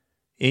and,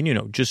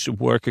 just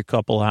work a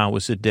couple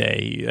hours a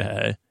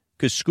day.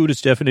 Because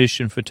Scooter's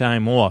definition for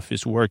time off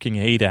is working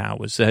 8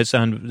 hours.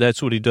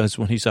 That's what he does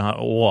when he's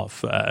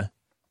off.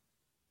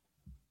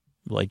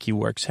 Like he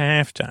works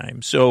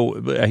halftime.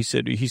 So he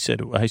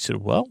said,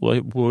 well,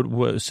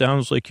 what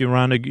sounds like you're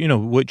on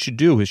what you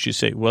do is you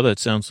say, well, that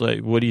sounds like,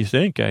 what do you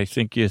think? I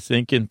think you're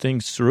thinking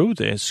things through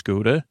there,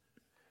 Scooter.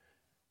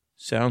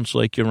 Sounds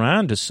like you're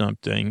on to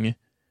something.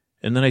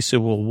 And then I said,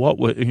 well, what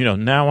would,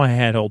 now I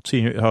had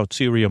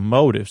ulterior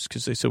motives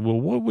because they said, well,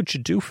 what would you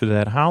do for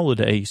that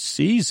holiday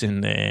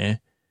season there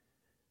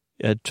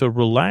to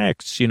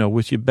relax,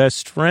 with your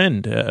best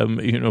friend,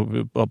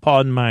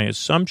 pardon my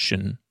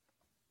assumption.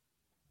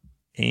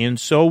 And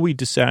so we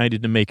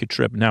decided to make a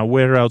trip. Now,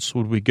 where else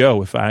would we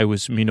go if I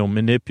was,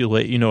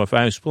 if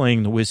I was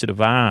playing the Wizard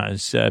of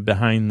Oz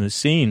behind the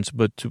scenes,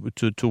 but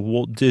to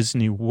Walt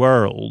Disney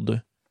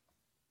World.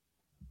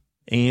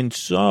 And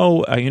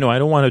so, I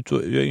don't want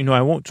to,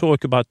 I won't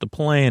talk about the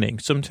planning.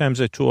 Sometimes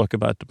I talk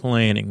about the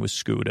planning with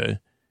Scooter.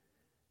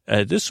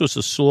 This was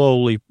a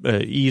slowly,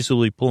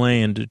 easily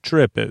planned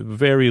trip,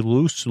 very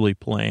loosely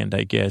planned,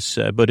 I guess,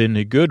 but in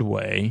a good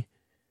way.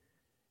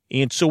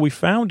 And so we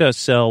found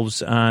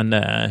ourselves on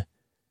the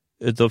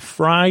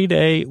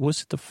Friday.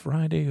 Was it the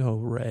Friday? Oh,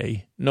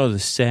 Ray. No, the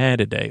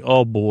Saturday.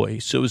 Oh, boy.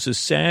 So it was a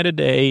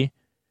Saturday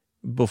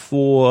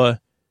before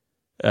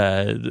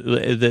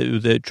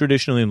the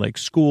traditionally, like,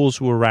 schools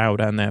were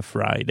out on that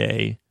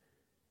Friday.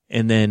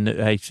 And then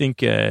I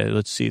think,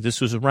 let's see,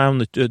 this was around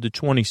the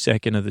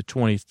 22nd or the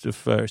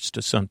 21st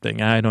or something,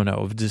 I don't know,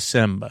 of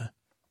December.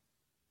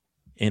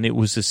 And it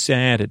was a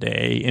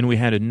Saturday, and we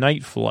had a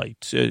night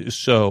flight.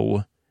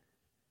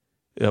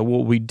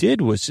 What we did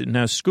was,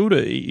 now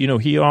Scooter,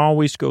 he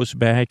always goes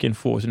back and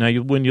forth. Now,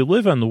 when you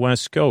live on the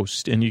West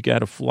Coast and you got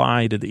to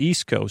fly to the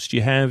East Coast,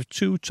 you have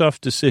two tough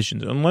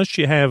decisions. Unless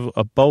you have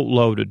a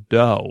boatload of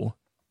dough,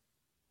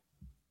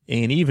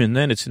 and even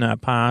then it's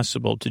not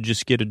possible to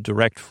just get a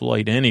direct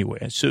flight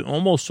anywhere. So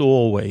almost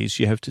always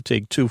you have to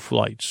take two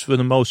flights for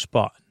the most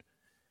part,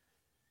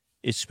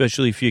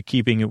 especially if you're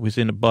keeping it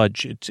within a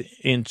budget.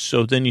 And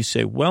so then you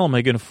say, well, am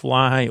I going to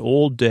fly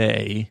all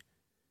day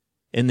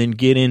and then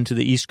get into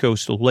the East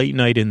Coast a late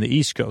night in the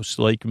East Coast?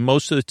 Like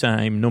most of the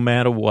time, no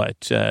matter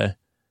what,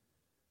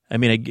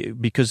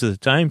 because of the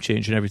time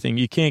change and everything,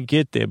 you can't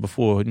get there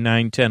before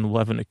 9, 10,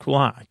 11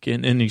 o'clock.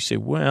 And then you say,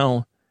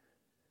 well,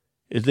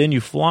 then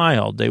you fly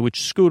all day,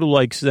 which Scooter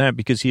likes that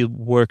because he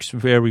works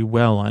very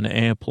well on an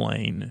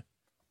airplane.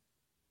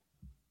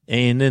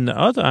 And then the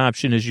other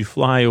option is you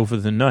fly over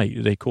the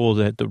night. They call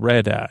that the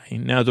red eye.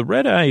 Now, the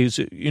red eye is,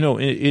 it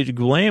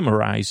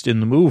glamorized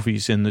in the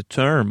movies in the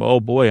term, oh,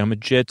 boy, I'm a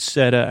jet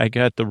setter. I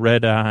got the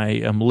red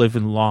eye. I'm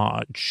living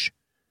large.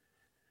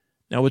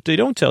 Now, what they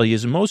don't tell you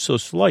is most of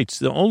those flights,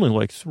 they're only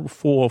like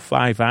 4 or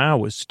 5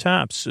 hours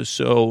tops.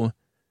 So,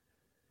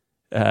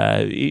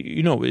 now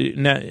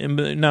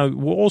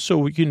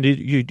also,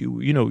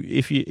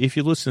 if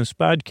you listen to this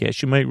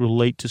podcast, you might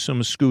relate to some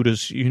of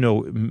Scooter's,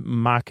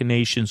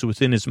 machinations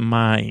within his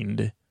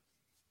mind.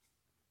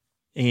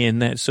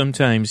 And that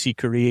sometimes he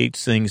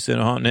creates things that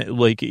aren't,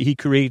 like, he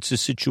creates a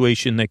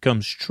situation that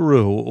comes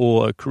true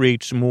or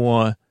creates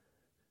more.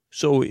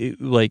 So,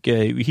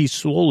 he's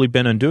slowly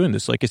been undoing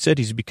this. Like I said,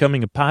 he's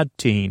becoming a pod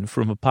teen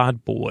from a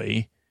pod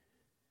boy.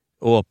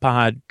 Or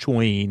pod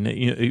tween,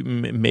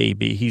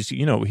 maybe he's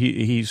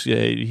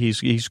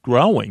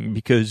growing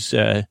because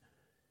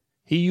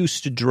he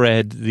used to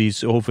dread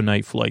these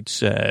overnight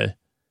flights,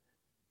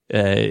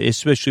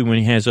 especially when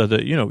he has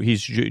other,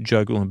 he's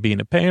juggling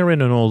being a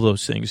parent and all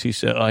those things. He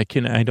said, I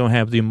don't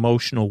have the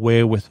emotional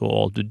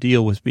wherewithal to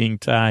deal with being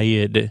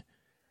tired,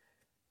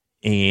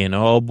 and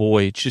oh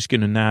boy, it's just going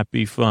to not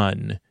be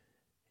fun.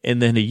 And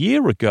then a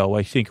year ago,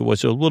 I think it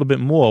was a little bit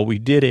more, we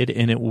did it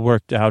and it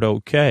worked out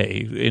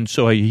okay. And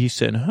so he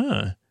said,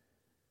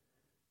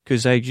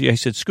 Because I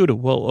said, Scooter,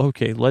 well,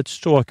 okay, let's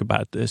talk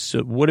about this.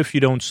 What if you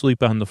don't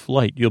sleep on the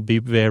flight? You'll be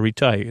very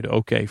tired.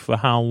 Okay, for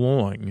how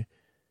long?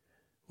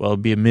 Well,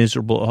 it'd be a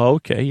miserable,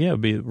 okay, yeah,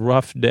 it'd be a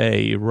rough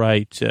day,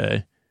 right?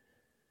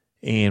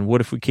 And what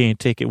if we can't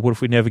take it? What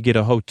if we never get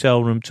a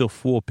hotel room till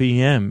 4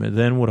 p.m.? And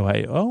then what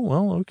do oh,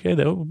 well, okay,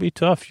 that would be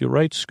tough. You're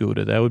right,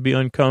 Scooter. That would be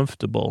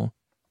uncomfortable.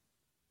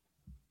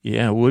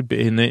 Yeah, it would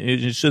be.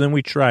 And so then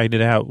we tried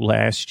it out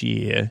last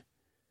year.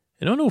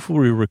 I don't know if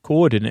we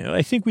recorded it.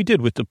 I think we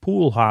did with the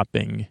pool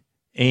hopping,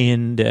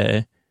 and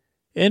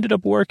ended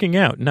up working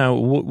out. Now,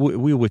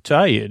 we were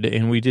tired,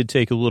 and we did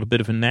take a little bit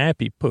of a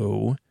nappy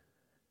poo,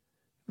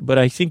 but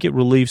I think it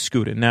relieved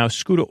Scooter. Now,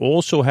 Scooter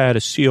also had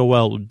a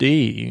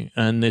COLD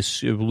on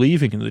this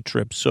leaving the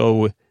trip,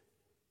 so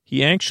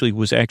he actually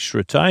was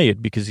extra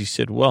tired because he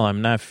said, well,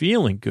 I'm not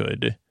feeling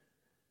good.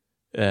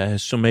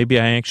 So maybe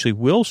I actually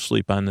will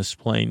sleep on this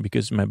plane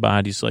because my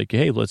body's like,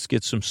 hey, let's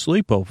get some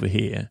sleep over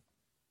here.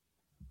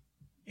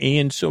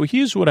 And so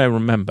here's what I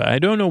remember. I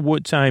don't know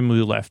what time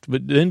we left,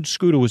 but then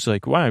Scooter was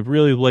like, wow, I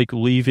really like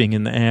leaving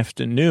in the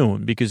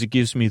afternoon because it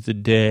gives me the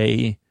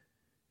day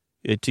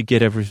to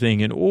get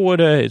everything in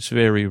order. It's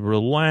very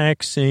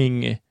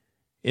relaxing.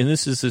 And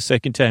this is the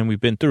second time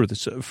we've been through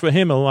this. For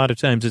him, a lot of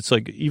times it's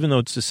like, even though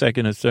it's the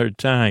second or third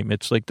time,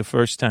 it's like the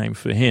first time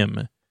for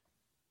him.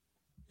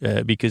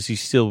 Because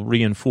he's still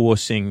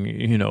reinforcing,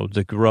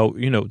 the growth,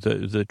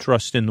 the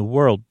trust in the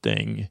world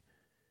thing.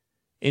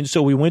 And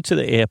so we went to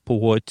the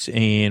airport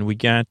and we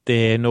got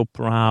there, no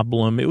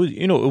problem. It was,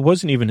 it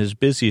wasn't even as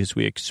busy as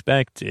we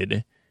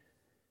expected.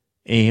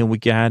 And we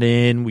got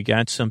in, we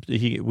got something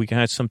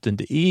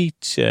to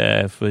eat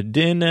for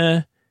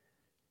dinner.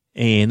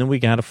 And then we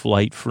got a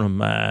flight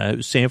from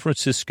San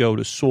Francisco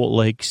to Salt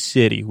Lake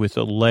City with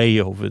a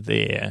layover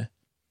there.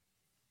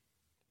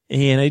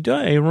 And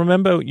I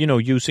remember,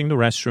 using the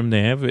restroom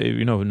there,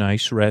 a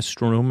nice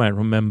restroom. I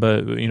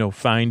remember,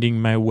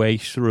 finding my way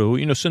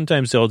through.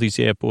 Sometimes all these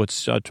airports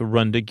start to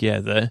run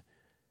together.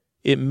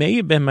 It may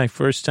have been my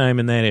first time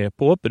in that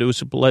airport, but it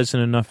was a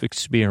pleasant enough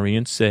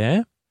experience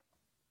there.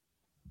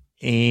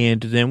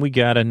 And then we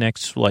got a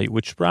next flight,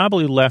 which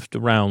probably left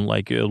around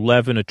like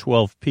 11 or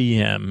 12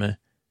 p.m.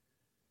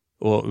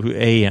 or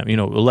a.m.,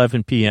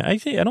 11 p.m. I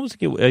think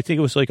it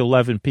was like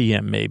 11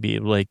 p.m. maybe,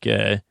 like,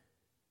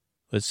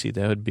 let's see,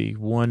 that would be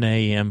 1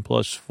 a.m.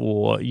 plus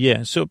 4.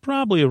 Yeah, so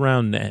probably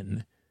around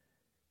then.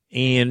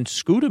 And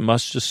Scooter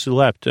must have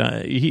slept.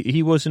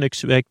 He wasn't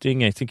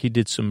expecting. I think he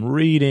did some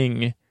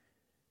reading.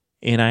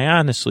 And I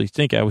honestly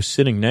think I was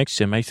sitting next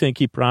to him. I think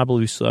he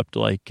probably slept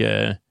like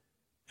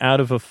out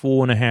of a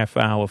 4.5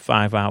 hour,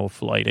 5 hour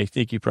flight. I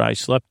think he probably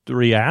slept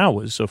 3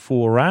 hours or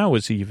 4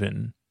 hours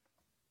even.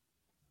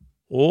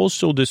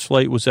 Also, this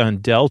flight was on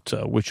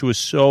Delta, which was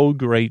so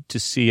great to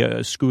see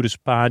Scooter's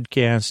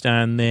podcast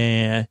on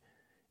there.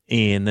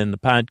 And then the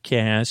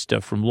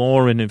podcast from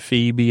Lauren and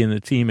Phoebe and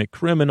the team at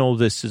Criminal,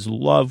 This Is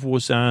Love,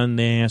 was on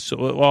there. So,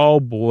 oh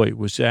boy,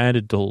 was that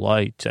a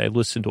delight. I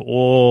listened to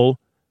all,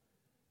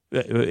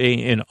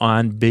 and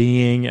On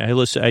Being.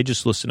 I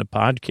just listened to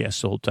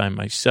podcasts the whole time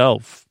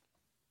myself.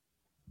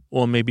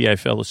 Or maybe I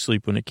fell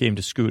asleep when it came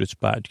to Scooter's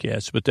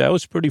podcast. But that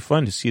was pretty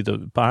fun to see the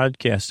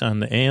podcast on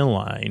the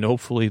airline.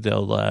 Hopefully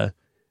they'll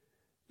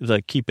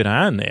keep it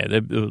on there.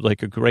 They're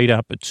like a great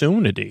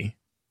opportunity.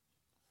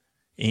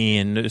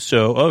 And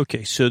so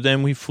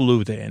then we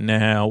flew there.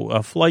 Now,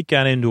 a flight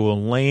got into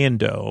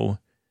Orlando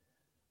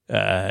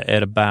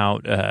at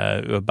about,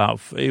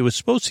 it was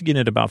supposed to get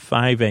in at about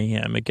 5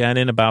 a.m. It got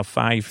in about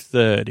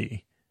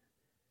 5:30.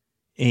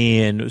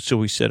 And so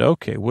we said,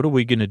 okay, what are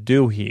we going to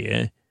do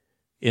here?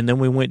 And then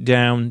we went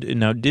down.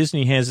 Now,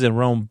 Disney has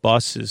their own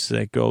buses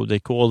that go, they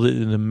call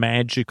it the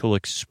Magical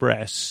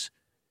Express.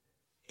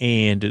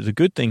 And the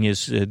good thing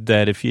is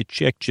that if you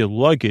checked your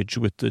luggage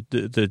with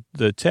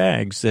the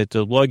tags, that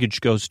the luggage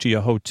goes to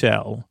your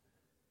hotel,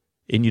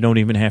 and you don't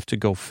even have to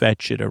go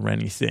fetch it or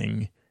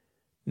anything.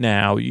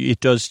 Now, it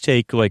does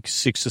take like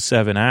 6 or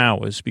 7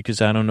 hours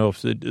because I don't know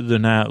if they're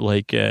not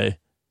like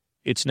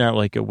it's not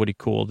like a, what do you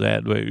call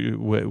that,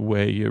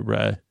 where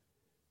you're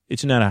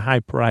it's not a high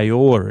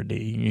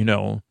priority,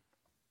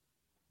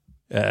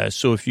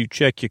 So if you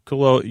check your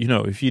clothes,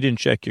 if you didn't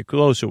check your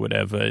clothes or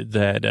whatever,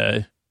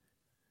 that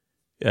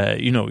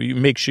you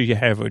make sure you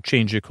have a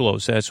change of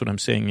clothes. That's what I'm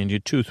saying, in your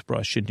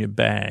toothbrush in your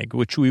bag,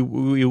 which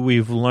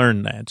we've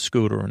learned that,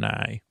 Scooter and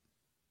I.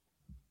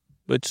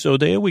 But so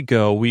there we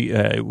go. We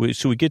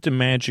get the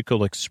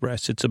Magical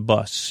Express. It's a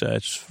bus.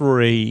 It's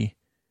free.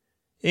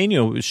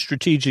 And,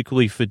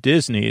 strategically for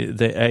Disney,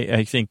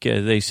 I think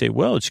they say,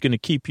 well, it's going to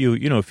keep you,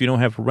 if you don't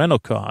have a rental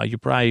car, you're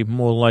probably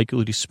more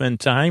likely to spend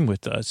time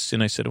with us.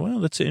 And I said, well,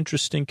 that's an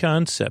interesting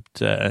concept.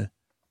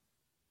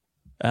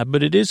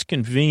 But it is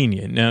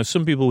convenient. Now,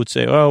 some people would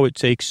say, oh, it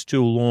takes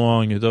too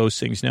long or those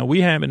things. Now, we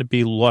happen to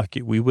be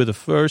lucky. We were the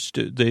first.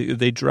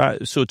 They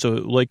drive. So it's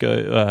like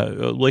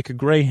a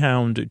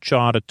Greyhound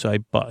charter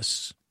type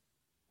bus.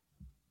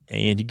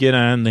 And you get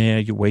on there,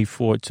 you wait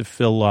for it to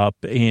fill up,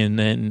 and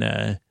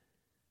then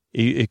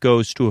it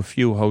goes to a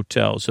few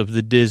hotels of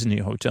the Disney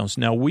hotels.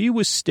 Now, we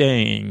were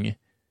staying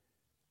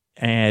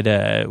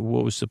at,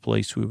 what was the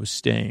place we were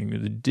staying?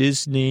 The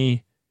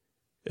Disney,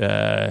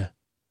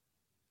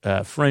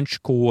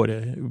 French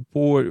Quarter,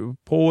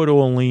 Port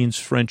Orleans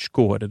French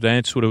Quarter.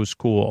 That's what it was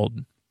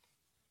called.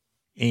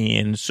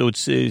 And so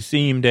it's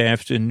themed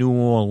after New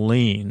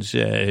Orleans,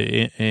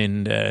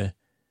 and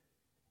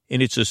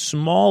it's a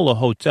smaller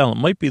hotel. It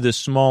might be the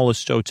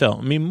smallest hotel.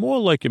 I mean, more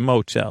like a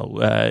motel.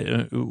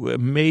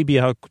 Maybe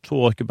I'll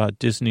talk about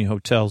Disney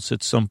hotels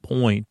at some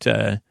point,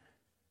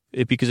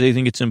 because I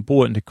think it's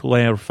important to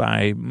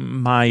clarify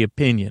my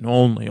opinion,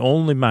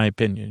 only my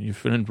opinion, your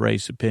friend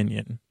Ray's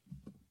opinion.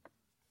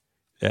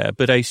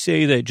 But I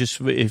say that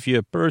just if you're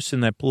a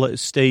person that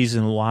stays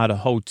in a lot of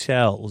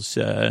hotels,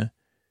 that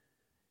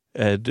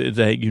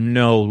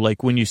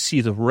like when you see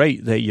the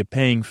rate that you're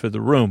paying for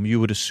the room, you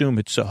would assume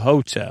it's a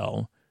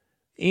hotel.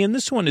 And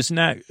this one is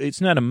not,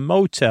 it's not a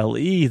motel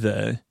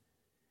either,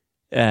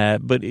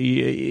 but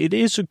it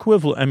is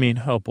equivalent. I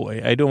mean, oh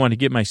boy, I don't want to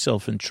get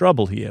myself in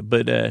trouble here,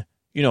 but,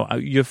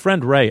 your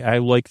friend Ray, I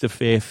like the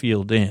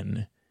Fairfield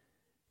Inn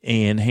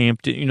and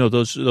Hampton,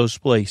 those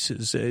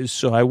places.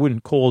 So I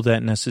wouldn't call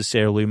that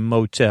necessarily a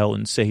motel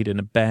and say it in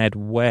a bad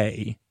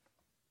way.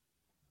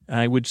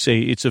 I would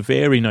say it's a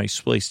very nice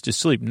place to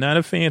sleep. Not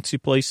a fancy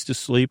place to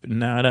sleep,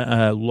 not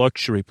a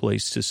luxury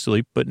place to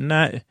sleep, but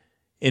not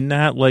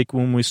like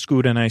when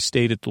Scooter and I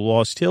stayed at the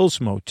Lost Hills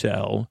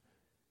Motel.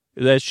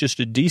 That's just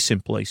a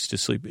decent place to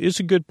sleep. It's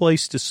a good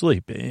place to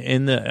sleep.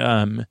 And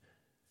the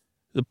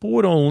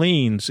Port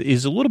Orleans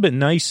is a little bit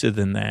nicer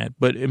than that,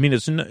 but I mean,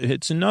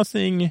 it's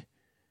nothing.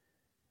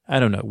 I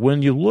don't know.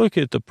 When you look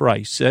at the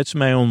price, that's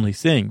my only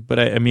thing. But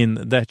I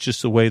mean, that's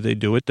just the way they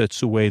do it. That's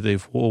the way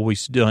they've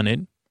always done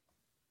it.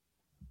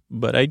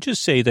 But I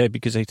just say that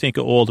because I think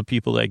of all the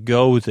people that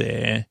go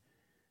there,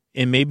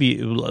 and maybe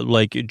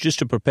like just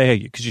to prepare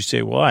you, because you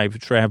say, well, I've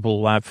traveled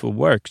a lot for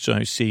work, so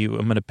I see I'm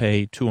going to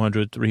pay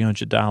 $200,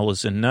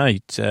 $300 a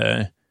night.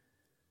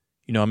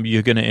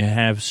 You're going to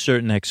have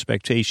certain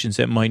expectations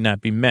that might not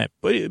be met.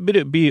 But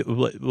it'd be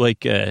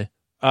like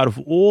out of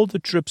all the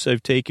trips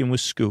I've taken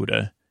with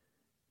Scooter,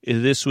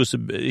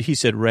 he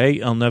said,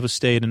 Ray, I'll never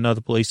stay at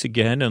another place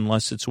again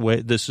unless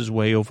this is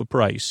way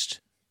overpriced.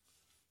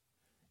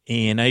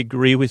 And I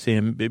agree with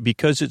him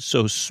because it's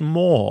so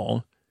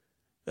small,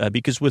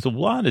 because with a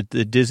lot of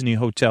the Disney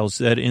hotels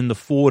that are in the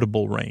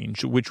affordable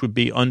range, which would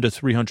be under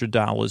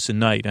 $300 a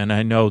night, and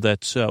I know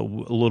that's a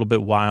little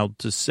bit wild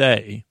to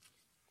say,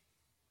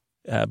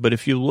 but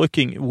if you're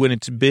looking when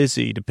it's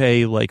busy to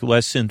pay like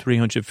less than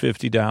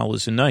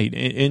 $350 a night,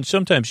 and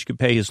sometimes you could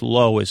pay as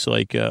low as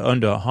like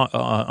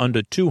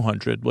under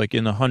 200, like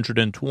in the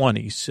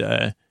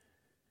 120s,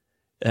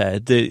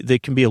 there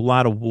can be a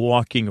lot of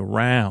walking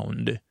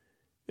around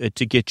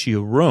to get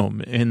you a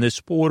room. In this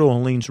Port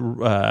Orleans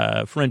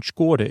French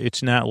Quarter,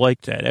 it's not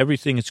like that.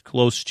 Everything is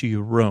close to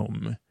your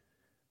room.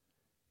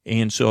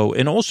 And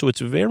also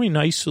it's very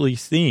nicely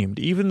themed,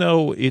 even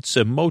though it's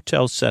a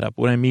motel setup.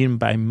 What I mean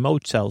by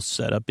motel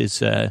setup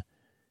is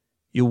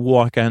you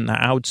walk on the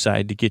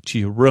outside to get to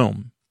your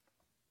room.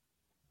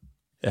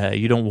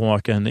 You don't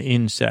walk on the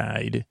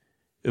inside,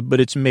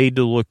 but it's made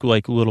to look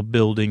like little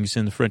buildings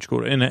in the French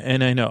Quarter.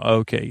 And I know,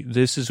 okay,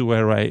 this is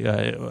where I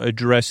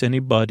address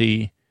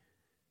anybody.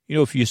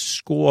 If you're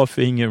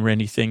scoffing or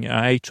anything,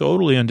 I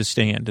totally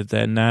understand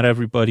that not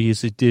everybody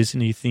is a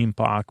Disney theme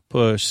park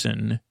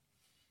person,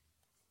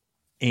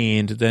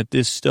 and that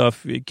this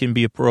stuff can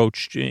be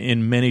approached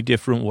in many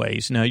different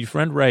ways. Now, your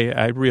friend Ray,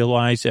 I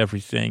realize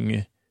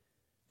everything,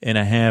 and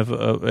I have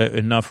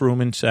enough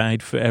room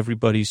inside for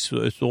everybody's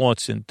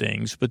thoughts and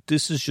things, but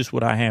this is just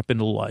what I happen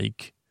to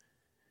like.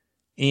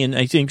 And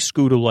I think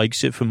Scooter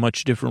likes it for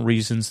much different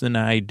reasons than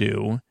I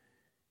do.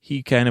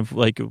 He kind of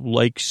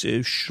likes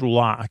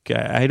schlock.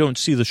 I don't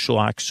see the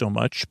schlock so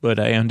much, but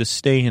I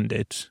understand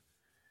it.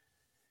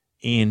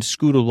 And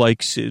Scooter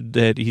likes it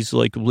that he's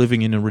like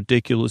living in a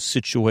ridiculous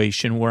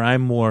situation where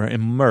I'm more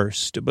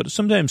immersed, but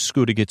sometimes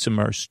Scooter gets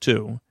immersed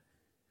too.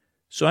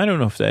 So I don't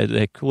know if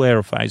that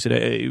clarifies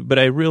it, but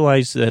I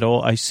realize that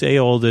I say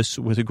all this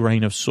with a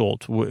grain of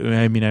salt.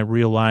 I mean, I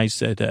realize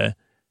that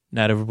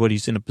not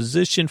everybody's in a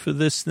position for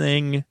this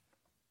thing.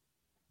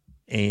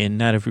 And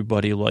not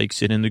everybody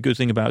likes it. And the good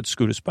thing about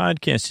Scooter's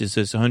podcast is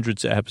there's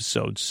hundreds of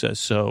episodes.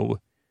 I'm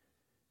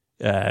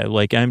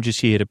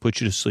just here to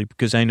put you to sleep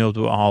because I know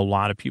there are a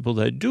lot of people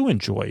that do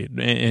enjoy it.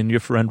 And your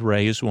friend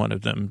Ray is one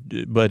of them.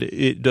 But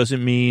it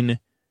doesn't mean,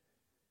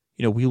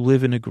 we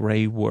live in a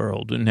gray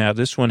world. And now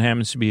this one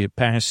happens to be a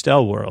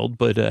pastel world.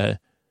 But,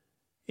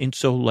 and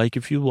so like,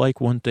 if you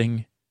like one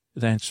thing,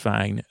 that's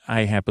fine.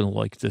 I happen to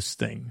like this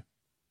thing.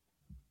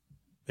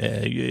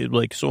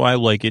 So I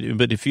like it,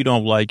 but if you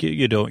don't like it,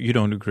 you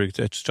don't agree.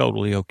 That's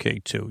totally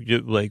okay too.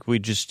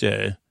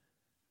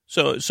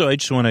 So I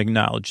just want to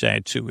acknowledge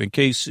that too, in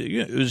case,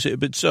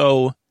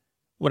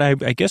 what I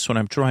guess what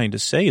I'm trying to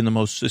say in the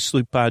most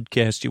sleep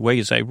podcasty way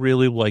is I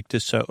really like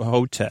this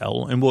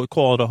hotel, and we'll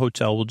call it a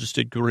hotel. We'll just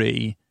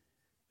agree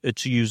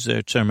to use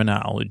their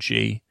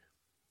terminology.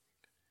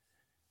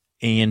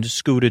 And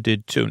Scooter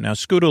did too. Now,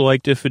 Scooter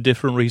liked it for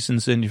different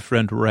reasons than your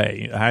friend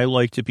Ray. I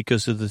liked it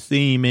because of the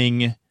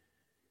theming.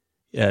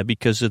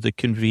 because of the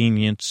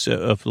convenience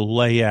of the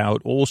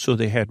layout. Also,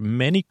 they had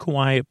many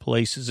quiet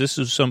places. This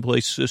is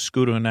someplace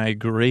Scooter and I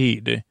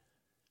agreed.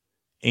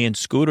 And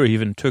Scooter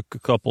even took a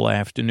couple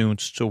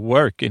afternoons to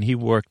work, and he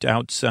worked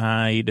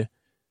outside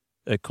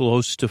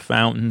close to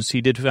fountains.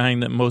 He did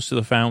find that most of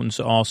the fountains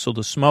are also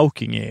the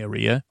smoking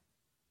area.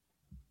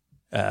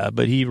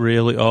 But he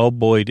really, oh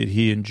boy, did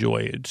he enjoy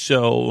it.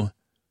 So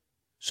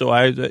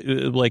I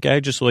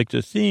just like the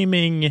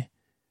theming.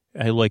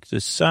 I like the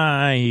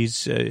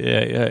size.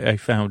 I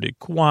found it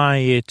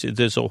quiet.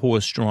 There's a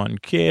horse-drawn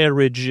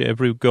carriage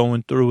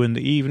going through in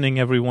the evening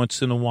every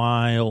once in a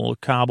while.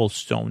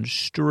 Cobblestone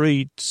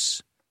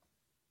streets.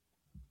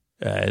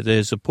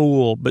 There's a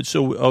pool. But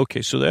so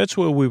that's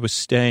where we were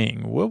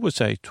staying. What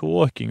was I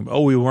talking about?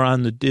 Oh, we were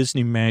on the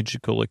Disney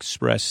Magical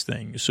Express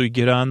thing. So you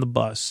get on the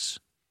bus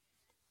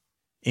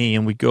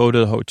and we go to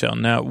the hotel.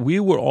 Now, we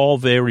were all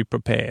very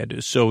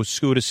prepared. So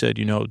Scooter said,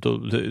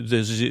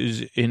 there's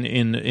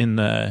in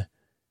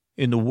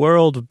the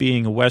world of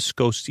being a West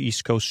Coast,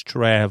 East Coast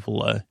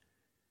traveler,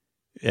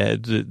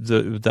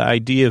 the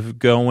idea of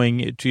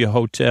going to your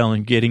hotel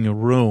and getting a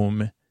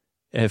room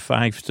at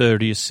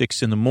 5:30 or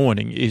 6 in the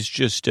morning is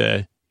just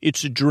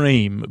it's a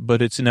dream,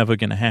 but it's never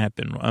going to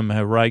happen. Am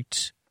I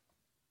right?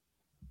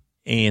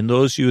 And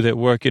those of you that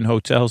work in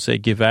hotels, they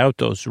give out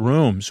those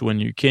rooms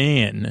when you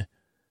can.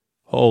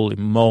 Holy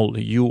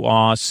moly, you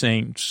are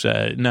saints.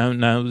 Now,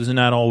 there's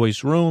not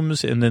always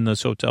rooms, and then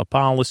there's hotel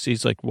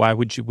policies, like why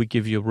would we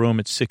give you a room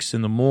at 6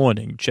 in the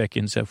morning,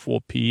 check-ins at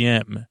 4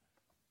 p.m.?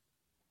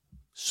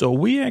 So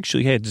we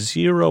actually had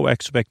zero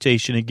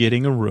expectation of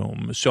getting a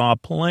room. So our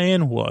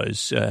plan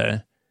was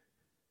a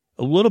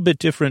little bit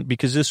different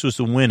because this was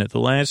the winter. The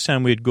last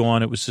time we had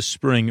gone, it was the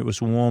spring. It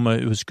was warmer.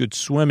 It was good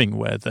swimming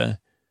weather.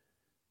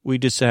 We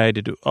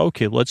decided,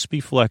 okay, let's be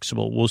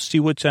flexible. We'll see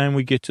what time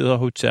we get to the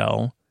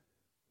hotel.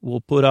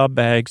 We'll put our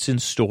bags in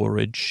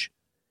storage,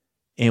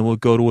 and we'll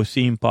go to a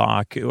theme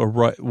park,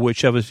 or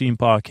whichever theme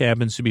park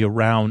happens to be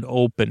around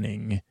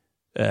opening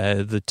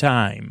the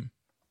time.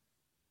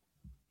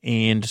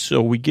 And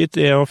so we get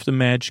there off the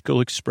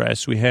Magical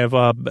Express. We have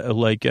our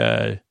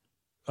backpacks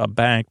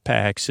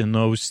and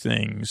those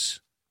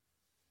things.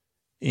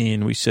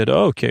 And we said,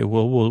 okay,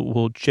 well,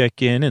 we'll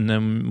check in, and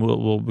then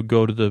we'll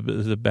go to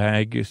the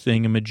bag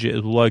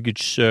thingamajig,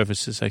 luggage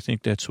services. I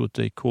think that's what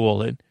they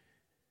call it.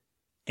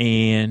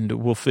 And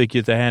we'll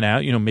figure that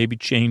out, maybe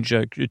change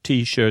our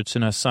T-shirts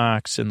and our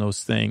socks and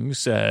those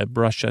things,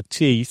 brush our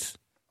teeth,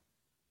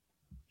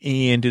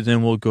 and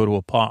then we'll go to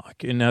a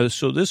park. And now,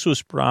 so this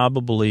was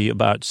probably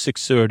about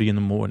 6:30 in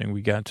the morning.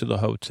 We got to the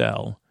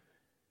hotel,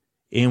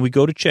 and we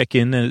go to check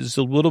in. There's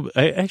a little,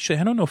 I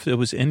don't know if there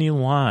was any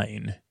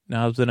line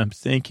now that I'm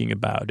thinking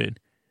about it.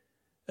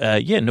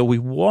 We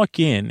walk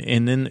in,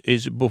 and then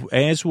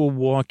as we're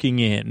walking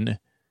in,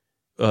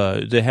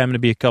 there happened to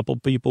be a couple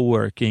people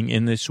working,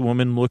 and this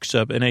woman looks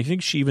up, and I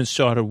think she even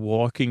started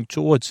walking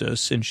towards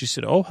us, and she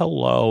said, oh,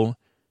 hello.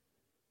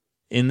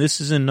 And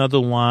this is another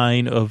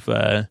line of,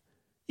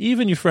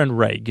 even your friend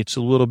Ray gets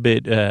a little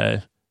bit,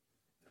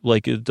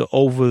 like the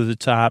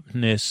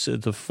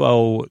over-the-topness, the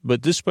faux,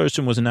 but this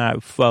person was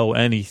not faux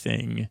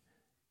anything,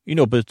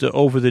 but the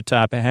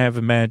over-the-top, have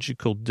a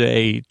magical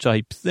day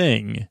type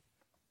thing.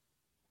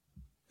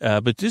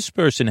 But this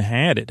person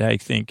had it, I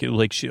think,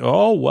 like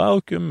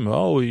welcome.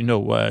 Oh,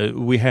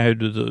 we had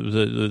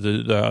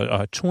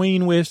the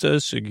tween with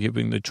us,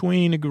 giving the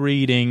tween a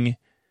greeting.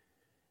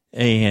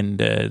 And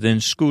then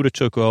Scooter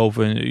took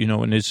over,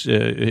 in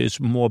his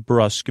more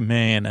brusque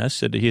manner,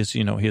 said,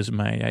 here's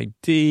my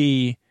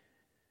ID.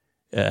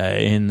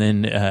 And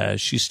then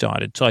she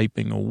started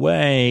typing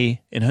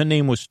away. And her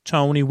name was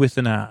Tony with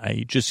an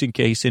I, just in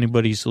case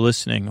anybody's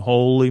listening.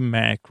 Holy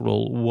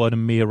mackerel, what a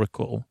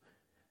miracle.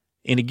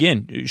 And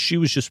again, she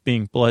was just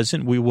being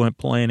pleasant. We weren't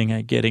planning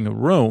on getting a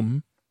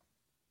room.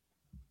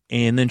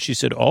 And then she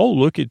said, oh,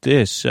 look at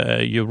this.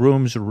 Your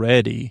room's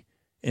ready.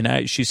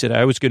 And she said,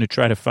 I was going to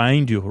try to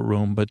find you a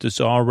room, but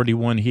there's already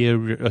one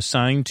here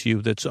assigned to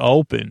you that's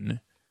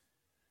open.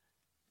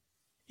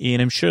 And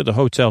I'm sure the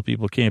hotel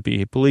people can't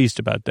be pleased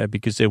about that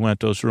because they want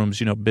those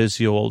rooms,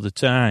 busy all the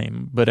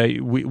time. But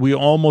we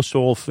almost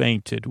all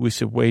fainted. We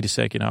said, wait a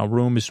second, our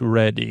room is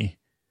ready.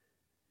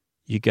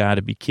 You got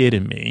to be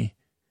kidding me.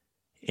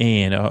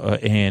 And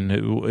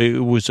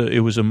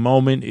it was a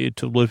moment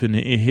to live in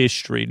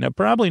history. Now,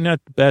 probably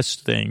not the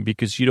best thing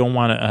because you don't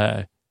want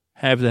to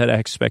have that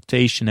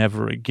expectation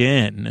ever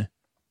again.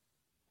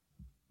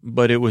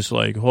 But it was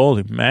like,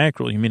 holy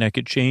mackerel! You mean I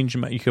could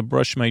you could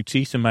brush my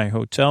teeth in my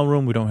hotel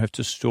room? We don't have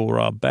to store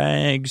our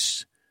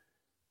bags.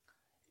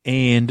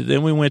 And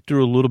then we went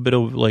through a little bit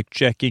of like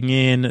checking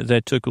in.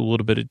 That took a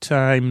little bit of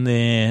time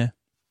there.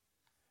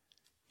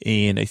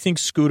 And I think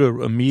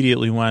Scooter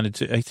immediately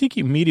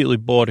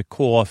bought a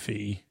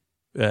coffee,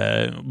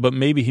 but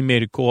maybe he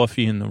made a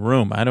coffee in the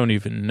room. I don't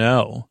even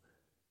know.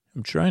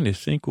 I'm trying to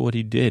think what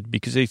he did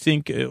because I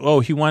think,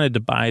 he wanted to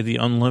buy the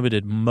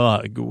unlimited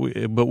mug,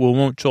 but we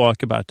won't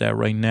talk about that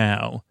right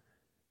now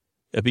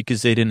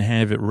because they didn't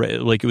have it.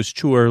 Like it was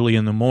too early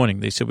in the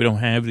morning. They said, we don't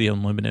have the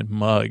unlimited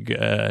mug.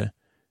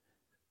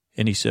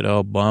 And he said,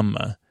 oh,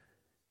 bummer.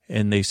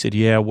 And they said,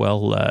 yeah,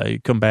 well,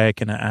 come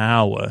back in an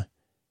hour.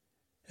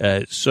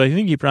 So I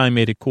think he probably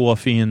made a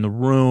coffee in the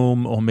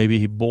room, or maybe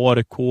he bought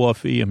a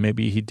coffee, or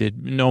maybe he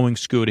did, knowing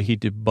Scooter, he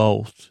did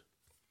both.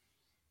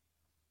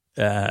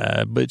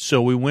 But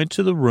so we went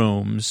to the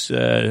rooms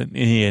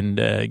and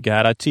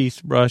got our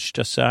teeth brushed,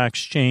 our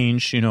socks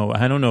changed. You know,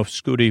 I don't know if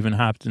Scooter even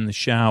hopped in the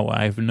shower.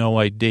 I have no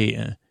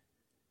idea.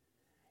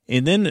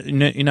 And then,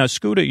 you know,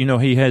 Scooter, you know,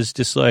 he has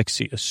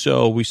dyslexia.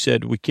 So we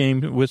said, we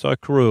came with our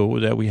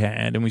crew that we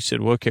had, and we said,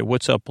 well, okay,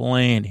 what's our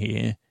plan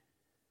here?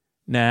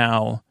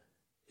 Now,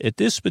 at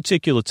this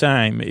particular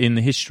time in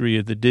the history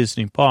of the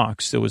Disney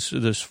parks,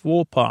 there's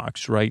 4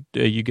 parks, right?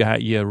 You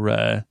got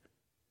your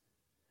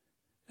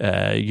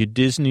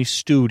Disney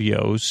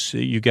Studios.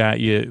 You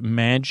got your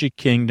Magic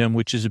Kingdom,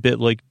 which is a bit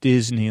like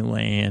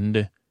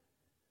Disneyland.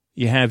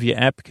 You have your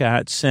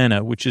Epcot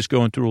Center, which is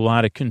going through a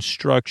lot of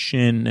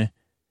construction.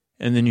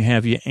 And then you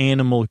have your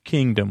Animal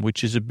Kingdom,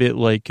 which is a bit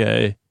like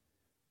a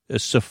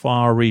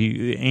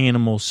safari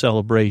animal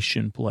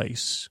celebration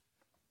place.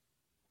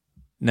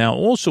 Now,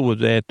 also with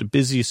that, the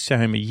busiest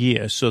time of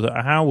year, so the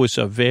hours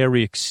are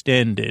very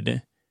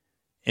extended.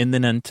 And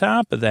then on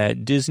top of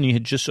that, Disney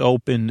had just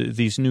opened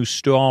these new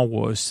Star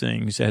Wars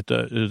things at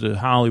the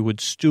Hollywood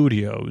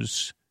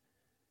Studios.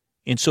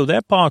 And so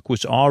that park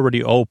was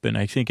already open,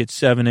 I think at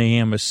 7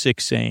 a.m. or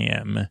 6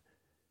 a.m.,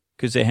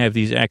 because they have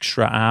these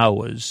extra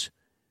hours.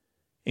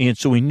 And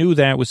so we knew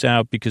that was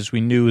out because we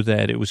knew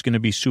that it was going to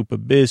be super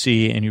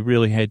busy, and you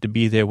really had to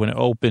be there when it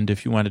opened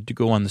if you wanted to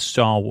go on the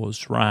Star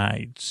Wars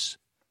rides.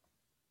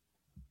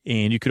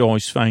 And you could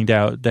always find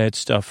out that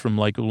stuff from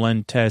like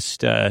Len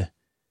Testa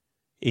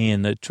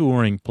and the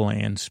touring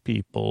plans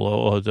people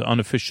or the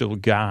unofficial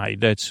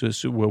guide. That's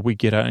just where we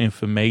get our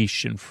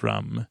information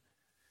from.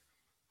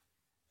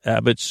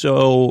 But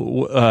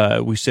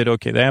so we said,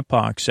 okay, that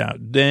park's out.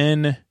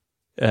 Then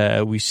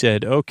we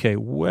said, okay,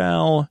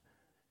 well,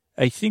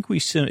 I think we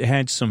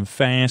had some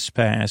fast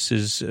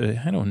passes.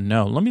 I don't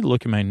know. Let me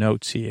look at my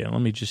notes here.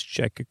 Let me just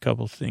check a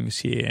couple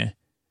things here.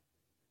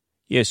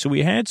 Yeah, so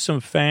we had some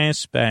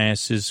fast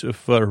passes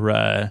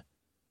for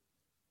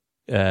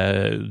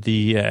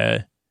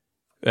the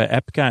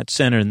Epcot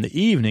Center in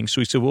the evening.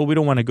 So we said, well, we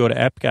don't want to go to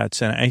Epcot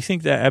Center. I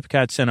think that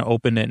Epcot Center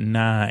opened at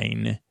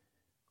 9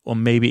 or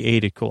maybe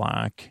 8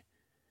 o'clock.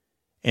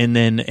 And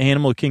then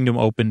Animal Kingdom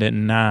opened at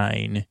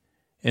 9.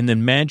 And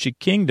then Magic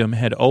Kingdom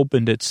had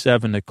opened at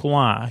 7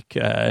 o'clock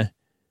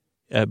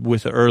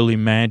with the early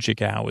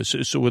magic hours.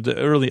 So with the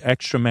early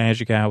extra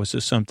magic hours or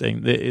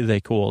something,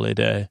 they call it,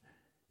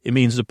 it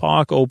means the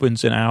park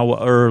opens an hour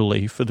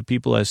early for the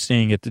people that are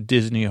staying at the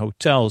Disney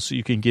hotel, so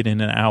you can get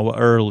in an hour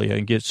earlier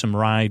and get some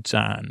rides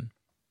on.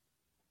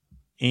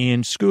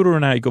 And Scooter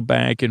and I go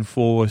back and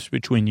forth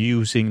between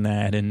using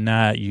that and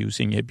not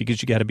using it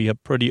because you got to be up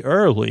pretty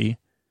early,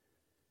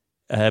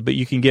 but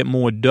you can get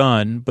more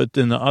done. But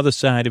then the other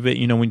side of it,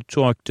 you know, when you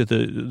talk to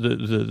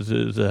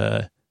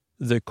the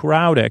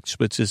crowd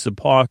experts, is the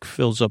park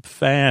fills up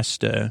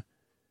faster.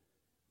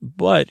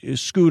 But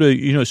Scooter,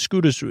 you know,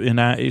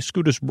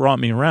 Scooter's brought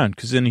me around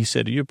because then he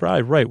said, you're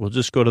probably right. We'll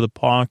just go to the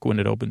park when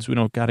it opens. We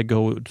don't got to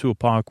go to a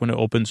park when it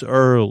opens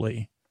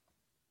early.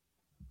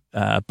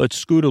 But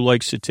Scooter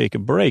likes to take a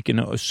break,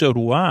 and so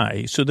do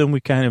I. So then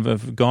we kind of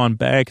have gone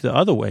back the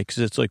other way because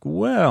it's like,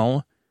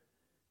 well,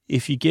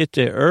 if you get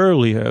there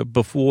earlier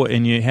before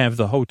and you have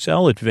the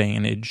hotel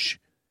advantage,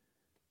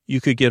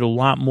 you could get a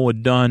lot more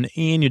done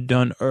and you're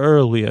done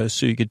earlier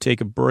so you could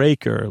take a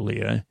break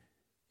earlier.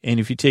 And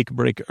if you take a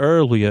break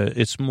earlier,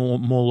 it's more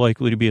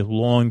likely to be a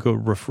longer,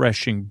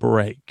 refreshing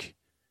break.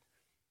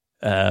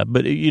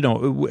 But, you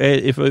know,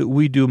 if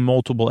we do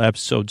multiple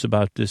episodes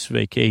about this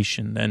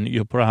vacation, then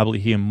you'll probably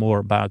hear more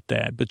about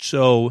that. But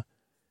so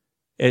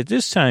at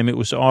this time, it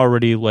was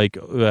already like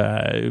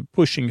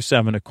pushing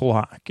 7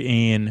 o'clock.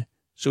 And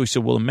so we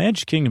said, well, the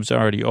Magic Kingdom's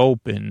already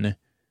open.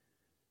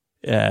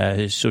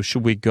 So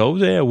should we go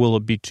there? Will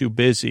it be too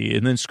busy?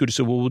 And then Scooter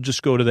said, well, we'll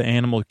just go to the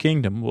Animal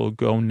Kingdom. We'll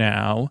go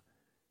now.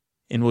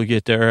 And we'll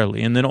get there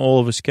early. And then all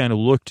of us kind of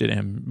looked at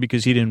him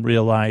because he didn't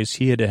realize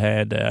he had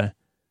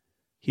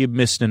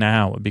missed an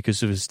hour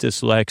because of his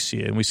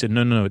dyslexia. And we said,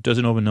 no, it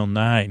doesn't open till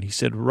 9. He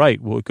said,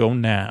 right, we'll go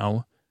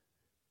now.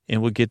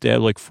 And we'll get there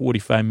like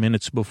 45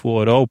 minutes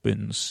before it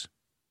opens.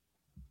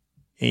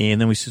 And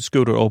then we said,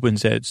 Scooter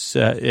opens at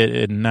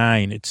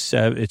 9. It's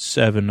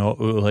 7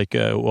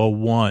 or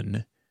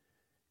 1.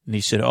 And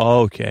he said,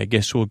 oh, okay, I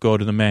guess we'll go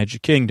to the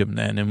Magic Kingdom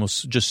then, and we'll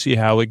just see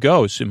how it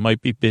goes. It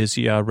might be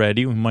busy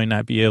already. We might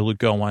not be able to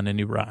go on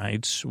any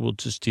rides. We'll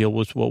just deal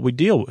with what we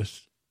deal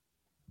with.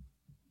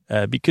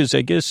 Because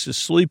I guess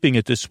sleeping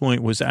at this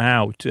point was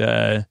out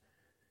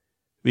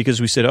because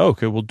we said,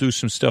 okay, we'll do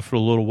some stuff for a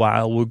little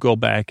while. We'll go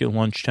back at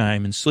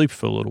lunchtime and sleep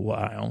for a little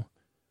while.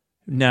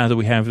 Now that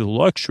we have the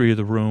luxury of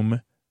the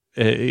room,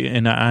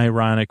 in an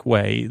ironic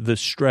way, the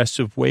stress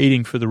of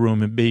waiting for the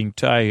room and being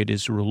tired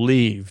is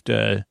relieved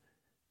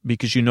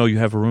because you know you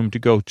have a room to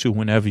go to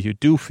whenever you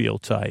do feel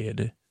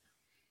tired.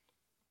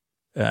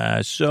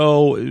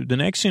 So the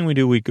next thing we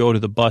do, we go to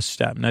the bus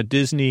stop. Now,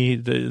 Disney,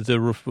 they're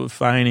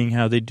refining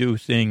how they do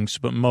things,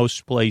 but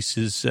most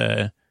places,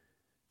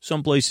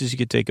 some places you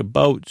could take a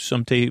boat,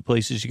 some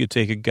places you could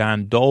take a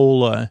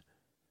gondola,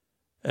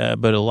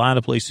 but a lot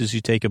of places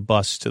you take a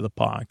bus to the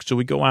park. So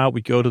we go out,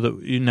 we go to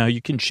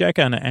you can check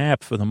on an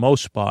app for the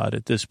most part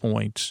at this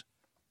point.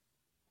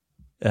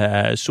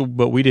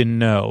 But we didn't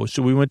know.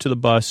 So we went to the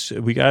bus.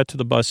 We got to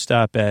the bus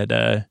stop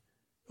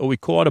we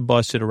caught a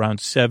bus at around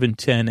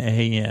 7:10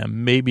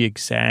 a.m., maybe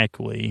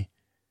exactly.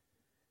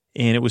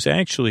 And it was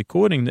actually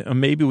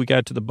maybe we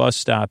got to the bus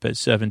stop at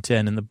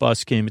 7:10 and the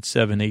bus came at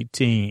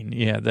 7:18.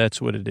 Yeah,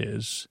 that's what it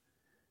is.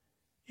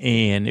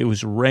 And it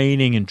was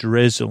raining and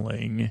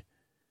drizzling,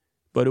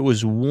 but it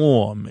was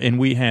warm and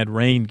we had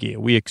rain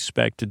gear. We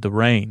expected the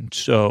rain.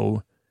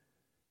 So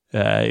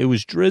it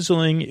was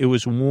drizzling, it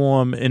was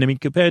warm, and I mean,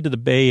 compared to the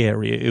Bay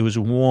Area, it was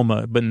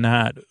warmer, but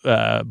not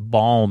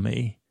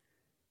balmy.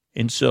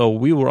 And so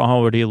we were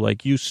already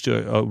like used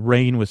to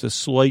rain with a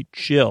slight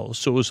chill.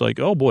 So it was like,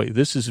 oh boy,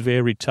 this is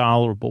very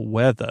tolerable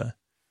weather.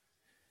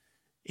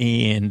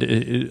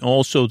 And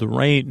also the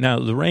rain,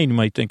 you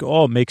might think,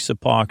 oh, it makes the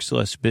parks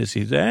less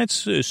busy.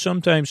 That's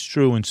sometimes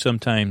true and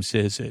sometimes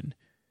isn't.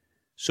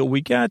 So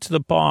we got to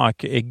the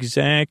park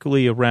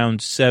exactly around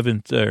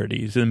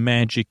 7:30, the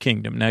Magic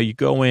Kingdom. Now you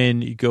go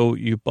in,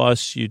 you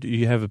bus,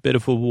 you have a bit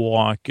of a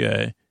walk,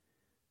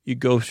 you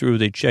go through,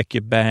 they check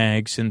your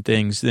bags and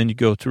things, then you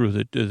go through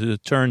the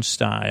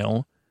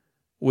turnstile,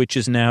 which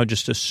is now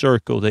just a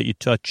circle that you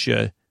touch.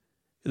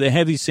 They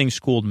have these things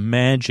called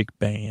magic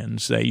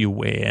bands that you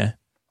wear,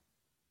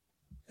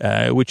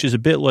 which is a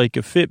bit like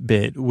a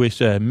Fitbit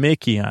with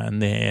Mickey on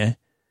there.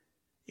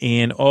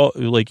 And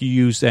you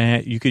use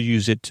that, you could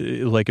use it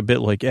to, like a bit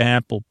like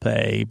Apple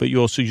Pay, but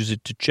you also use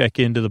it to check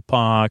into the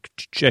park,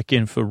 to check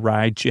in for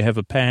rides you have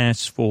a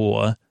pass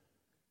for.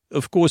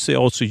 Of course, they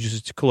also use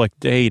it to collect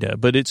data,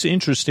 but it's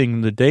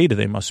interesting the data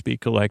they must be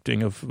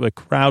collecting of the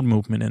crowd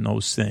movement and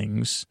those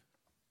things.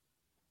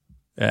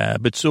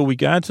 But so we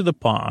got to the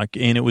park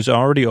and it was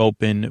already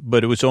open,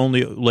 but it was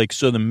only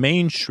so the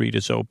Main Street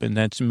is open.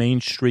 That's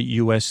Main Street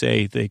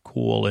USA, they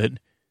call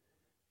it.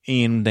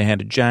 And they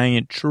had a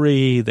giant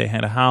tree. They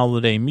had a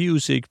holiday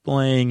music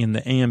playing and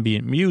the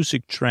ambient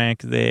music track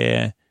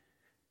there.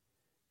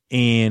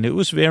 And it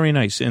was very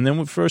nice. And then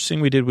the first thing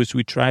we did was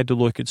we tried to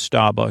look at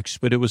Starbucks,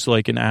 but it was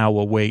like an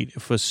hour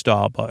wait for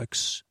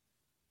Starbucks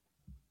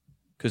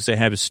because they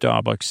have a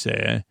Starbucks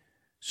there.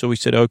 So we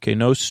said, okay,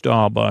 no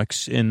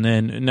Starbucks. And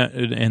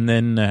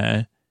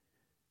then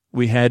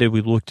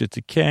we looked at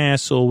the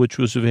castle, which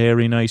was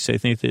very nice. I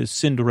think there's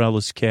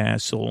Cinderella's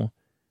castle.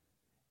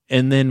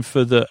 And then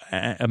for the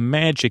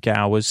magic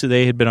hours, so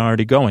they had been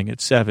already going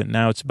at 7.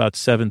 Now it's about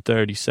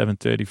 7:30,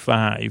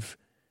 7:35.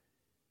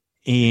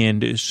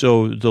 And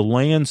so the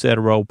lands that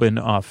are open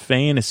are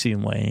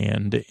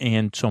Fantasyland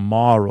and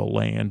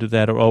Tomorrowland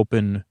that are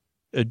open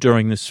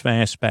during this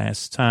Fast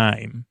Pass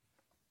time.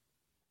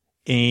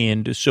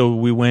 And so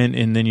we went,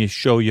 and then you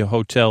show your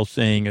hotel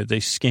thing, or they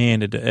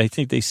scan it. I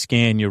think they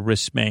scan your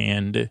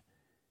wristband,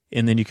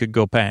 and then you could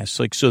go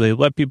past. So they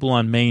let people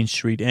on Main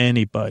Street,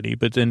 anybody,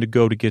 but then to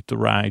get the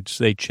rides,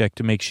 they check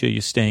to make sure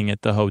you're staying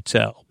at the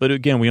hotel. But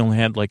again, we only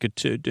had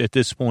at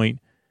this point,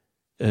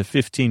 a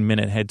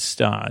 15-minute head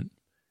start.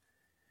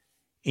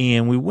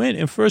 And we went,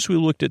 and first we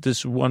looked at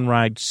this one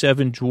ride,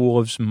 Seven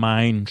Dwarfs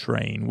Mine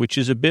Train, which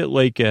is a bit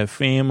like a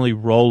family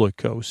roller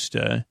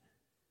coaster.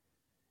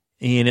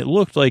 And it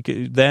looked like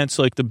that's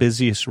like the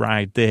busiest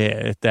ride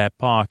there at that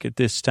park at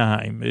this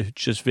time. It's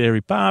just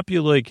very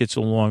popular. It gets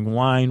a long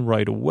line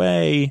right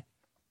away.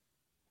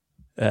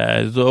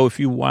 Though if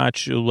you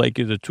watch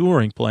the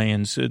touring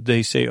plans,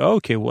 they say,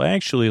 okay, well,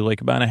 actually,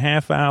 about a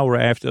half hour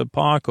after the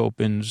park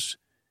opens,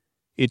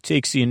 it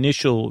takes the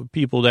initial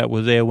people that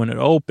were there when it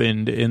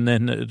opened, and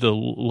then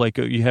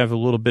you have a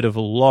little bit of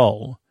a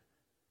lull.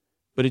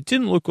 But it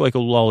didn't look like a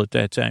lull at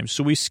that time,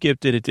 so we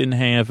skipped it. It didn't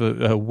have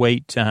a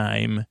wait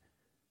time.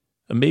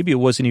 Maybe it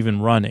wasn't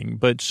even running.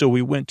 But so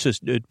we went to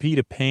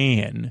Peter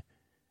Pan,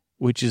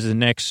 which is the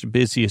next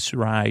busiest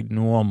ride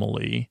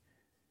normally,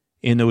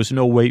 and there was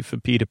no wait for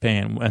Peter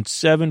Pan. At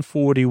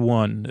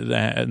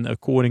 7:41,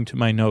 according to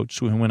my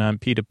notes, we went on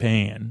Peter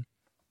Pan.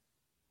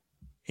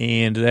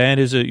 And that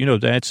is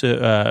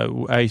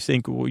I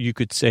think you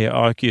could say,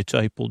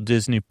 archetypal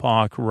Disney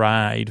park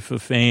ride for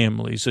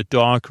families, a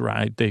dark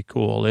ride, they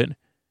call it.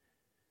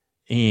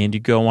 And you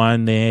go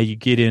on there, you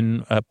get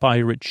in a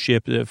pirate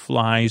ship that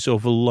flies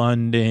over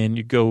London.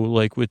 You go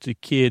with the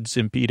kids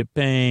and Peter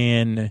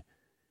Pan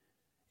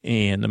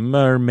and the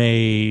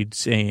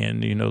mermaids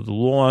and, the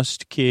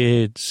lost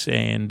kids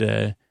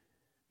and,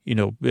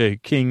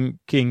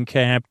 King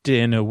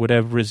Captain or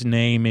whatever his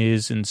name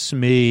is and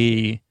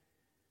Smee.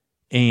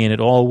 And it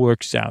all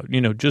works out,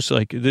 just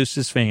like this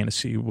is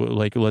fantasy.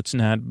 Let's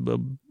not,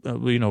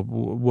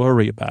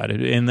 worry about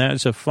it. And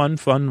that's a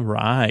fun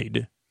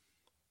ride.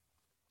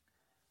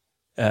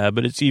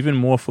 But it's even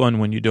more fun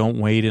when you don't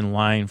wait in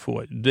line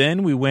for it.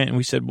 Then we went and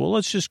we said, well,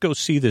 let's just go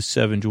see this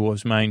Seven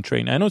Dwarfs Mine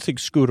Train. I don't think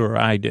Scooter or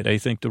I did. I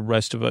think the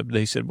rest of it,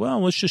 they said,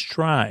 well, let's just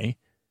try.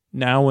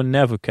 Now or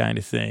never kind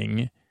of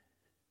thing.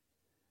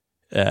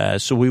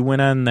 So we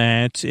went on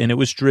that, and it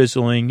was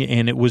drizzling,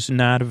 and it was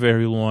not a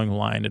very long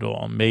line at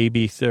all,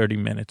 maybe 30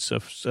 minutes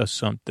of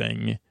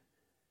something.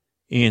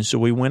 And so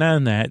we went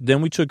on that.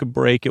 Then we took a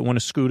break at one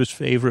of Scooter's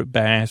favorite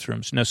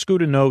bathrooms. Now,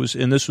 Scooter knows,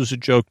 and this was a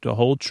joke the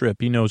whole trip,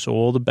 he knows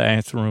all the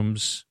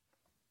bathrooms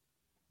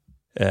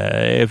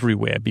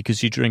everywhere because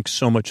he drinks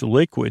so much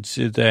liquids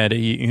that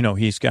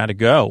he's got to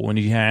go when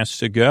he has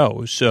to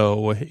go.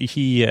 So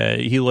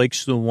he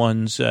likes the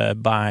ones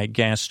by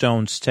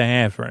Gaston's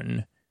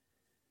Tavern.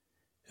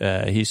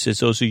 He says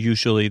those are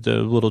usually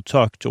the little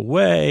tucked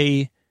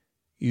away,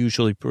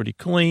 usually pretty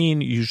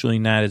clean, usually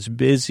not as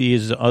busy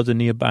as the other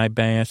nearby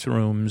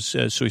bathrooms.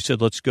 So he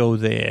said, let's go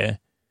there.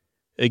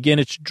 Again,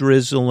 it's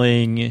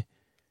drizzling.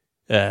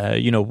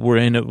 We're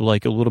in a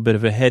little bit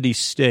of a heady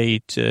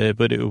state,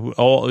 but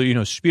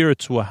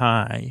spirits were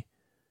high.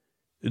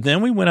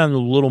 Then we went on the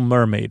Little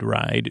Mermaid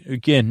ride.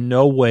 Again,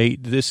 no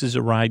wait. This is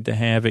a ride to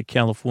have at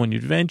California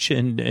Adventure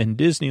and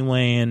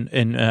Disneyland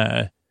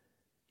and,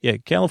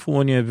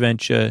 California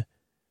Adventure,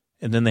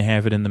 and then they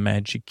have it in the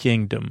Magic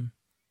Kingdom.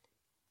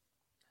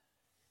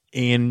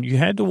 And you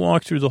had to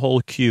walk through the whole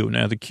queue.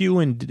 Now, the queue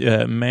in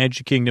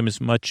Magic Kingdom is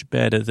much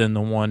better than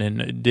the one in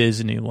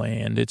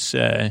Disneyland. It's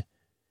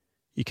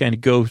you kind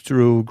of go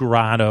through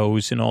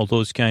grottos and all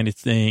those kind of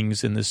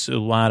things, and there's a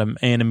lot of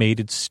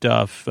animated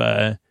stuff.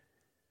 And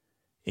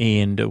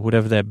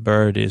whatever that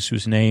bird is,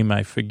 whose name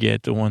I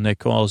forget, the one that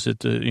calls it,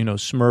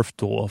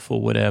 Smurfdorf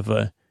or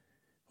whatever.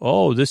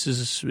 Oh, this is,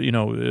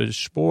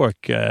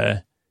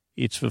 spork.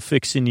 It's for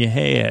fixing your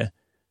hair.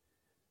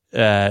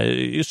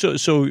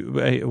 So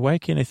why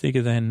can't I think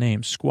of that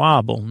name?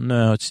 Squabble.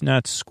 No, it's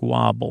not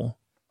Squabble.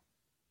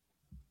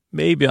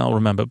 Maybe I'll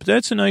remember. But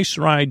that's a nice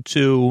ride,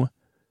 too.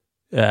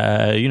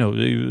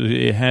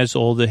 It has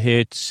all the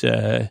hits.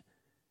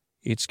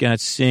 It's got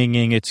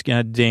singing. It's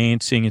got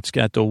dancing. It's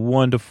got the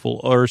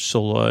wonderful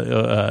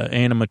Ursula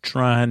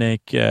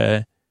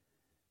animatronic.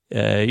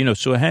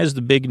 So it has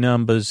the big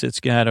numbers. It's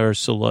got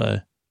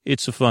Ursula.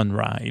 It's a fun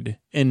ride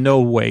and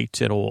no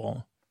wait at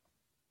all.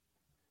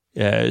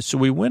 So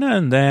we went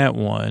on that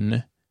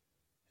one.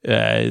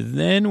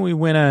 Then we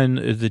went on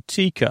the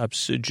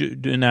teacups.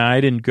 Now, I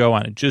didn't go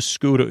on it. Just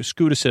Scooter.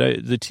 Scooter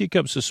said the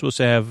teacups are supposed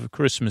to have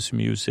Christmas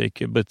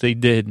music, but they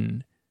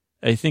didn't.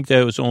 I think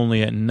that was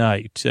only at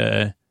night.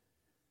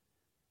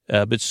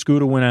 But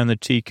Scooter went on the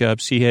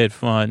teacups. He had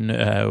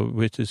fun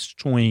with his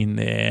tween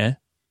there.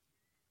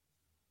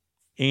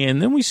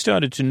 And then we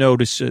started to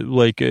notice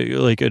like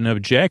an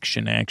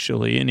objection,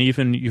 actually, and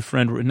even your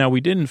friend. Now, we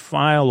didn't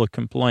file a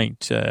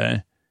complaint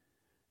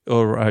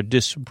or a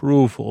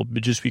disapproval,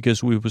 but just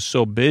because we were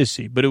so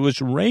busy. But it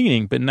was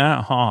raining, but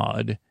not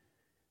hard.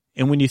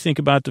 And when you think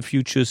about the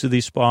futures of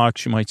these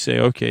parks, you might say,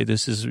 okay,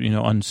 this is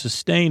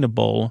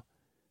unsustainable.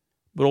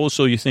 But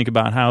also you think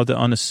about how the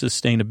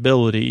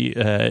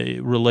unsustainability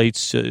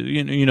relates to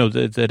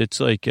that it's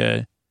like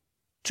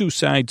two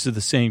sides of the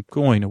same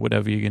coin or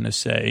whatever you're going to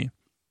say.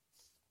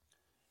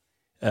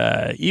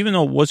 Even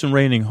though it wasn't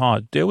raining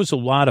hard, there was a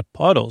lot of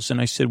puddles. And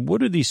I said,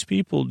 what are these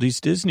people,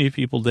 these Disney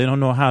people, they don't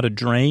know how to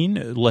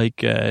drain?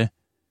 Like, I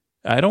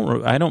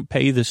don't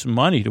pay this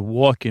money to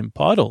walk in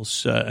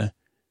puddles.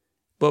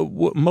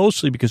 But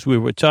mostly because we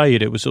were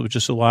tired, it was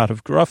just a lot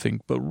of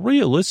gruffing. But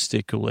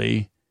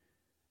realistically,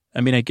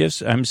 I mean, I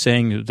guess I'm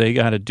saying they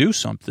got to do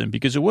something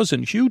because it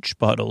wasn't huge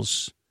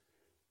puddles.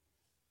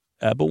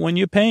 But when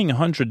you're paying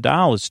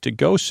 $100 to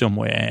go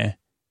somewhere,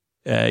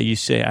 you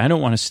say, I don't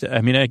want to,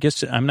 I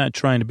guess I'm not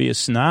trying to be a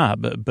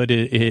snob, but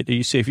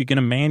you say, if you're going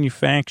to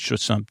manufacture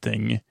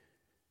something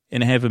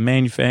and have a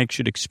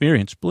manufactured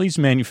experience, please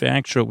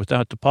manufacture it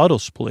without the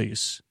puddles,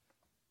 please.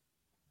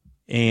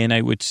 And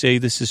I would say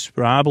this is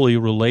probably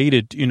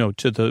related,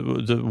 to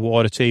the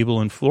water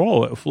table in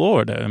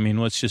Florida. I mean,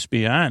 let's just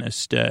be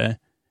honest. So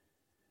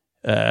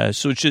I'm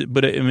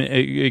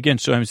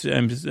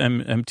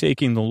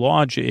taking the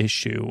larger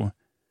issue,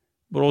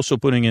 but also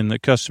putting in the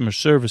customer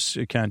service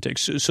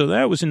context. So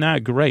that was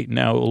not great.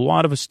 Now, a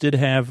lot of us did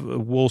have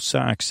wool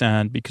socks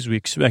on because we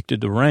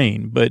expected the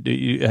rain, but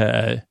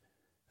I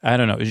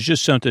don't know. It's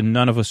just something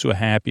none of us were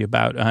happy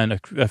about on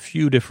a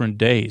few different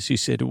days. He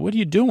said, what are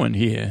you doing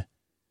here?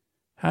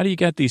 How do you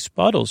got these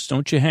puddles?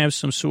 Don't you have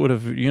some sort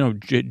of,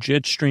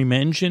 jet stream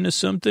engine or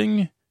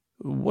something?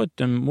 What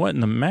in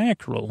the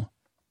mackerel?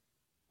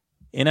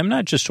 And I'm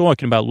not just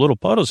talking about little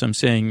puddles. I'm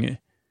saying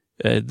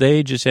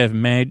they just have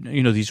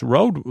these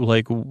road,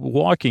 like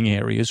walking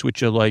areas,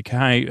 which are like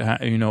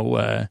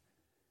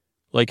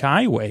like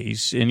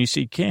highways. And you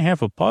see, you can't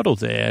have a puddle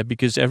there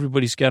because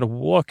everybody's got to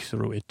walk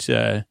through it.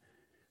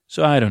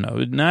 So I don't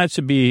know, not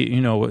to be,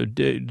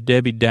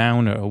 Debbie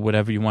Downer or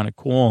whatever you want to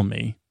call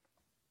me.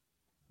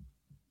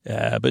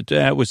 But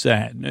that was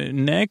that.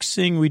 Next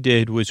thing we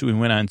did was we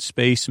went on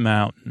Space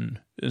Mountain.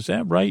 Is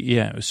that right?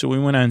 Yeah. So we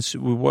went on a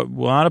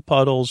lot of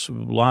puddles, a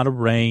lot of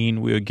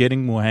rain. We were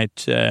getting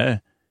wet.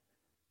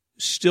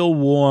 still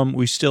warm.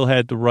 We still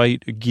had the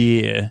right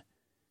gear.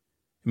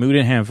 I mean, we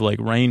didn't have like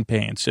rain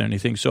pants or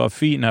anything. So our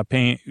feet and our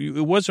pants,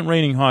 it wasn't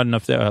raining hard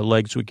enough that our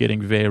legs were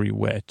getting very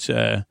wet.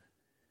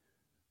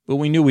 But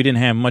we knew we didn't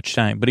have much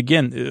time. But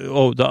again,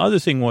 the other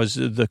thing was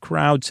the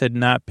crowds had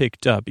not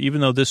picked up,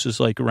 even though this was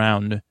like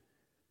around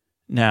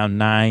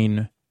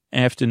now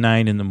after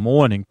 9 in the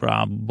morning,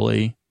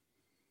 probably,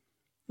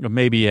 or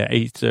maybe at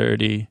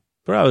 8:30,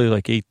 probably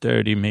like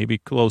 8:30, maybe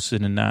closer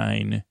to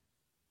 9.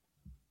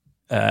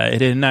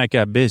 It had not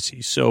got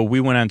busy. So we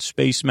went on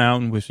Space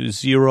Mountain with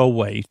zero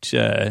wait.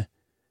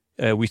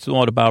 We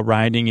thought about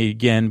riding it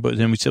again, but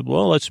then we said,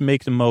 well, let's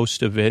make the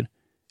most of it.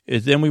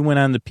 And then we went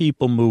on the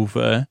People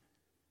Mover,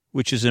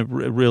 which is a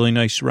really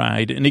nice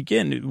ride. And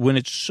again, when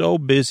it's so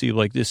busy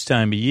like this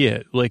time of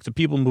year, like the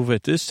People Mover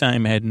at this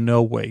time had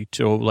no wait,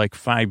 or like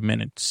 5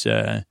 minutes.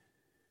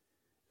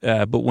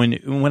 But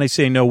when I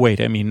say no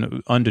wait, I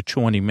mean under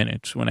 20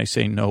 minutes when I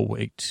say no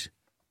wait.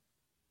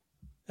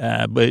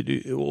 But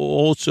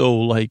also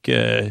like,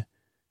 what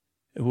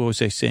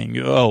was I saying?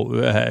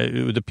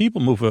 The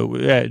People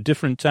Mover at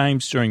different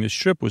times during the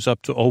trip was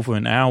up to over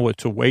an hour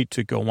to wait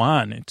to go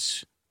on.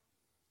 It's,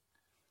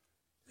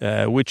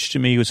 which to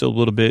me was a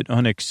little bit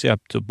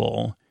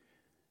unacceptable.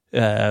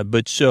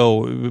 But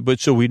so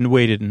we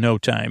waited no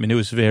time, and it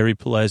was very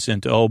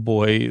pleasant. Oh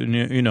boy,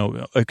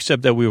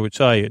 except that we were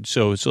tired.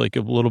 So it's like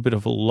a little bit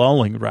of a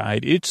lulling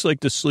ride. It's like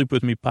the Sleep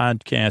With Me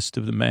podcast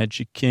of the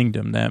Magic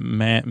Kingdom,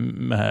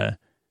 that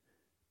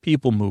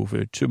People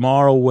Mover,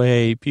 Tomorrow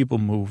Way People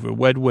Mover,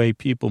 Wedway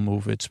People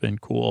Mover, it's been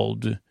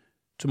called,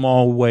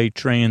 Tomorrow Way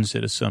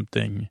Transit or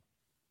something.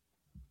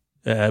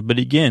 But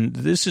again,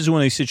 this is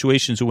one of these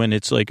situations when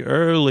it's like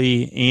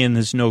early and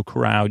there's no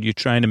crowd. You're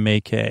trying to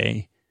make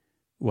hay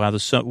while the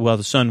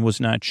sun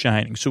was not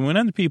shining. So we went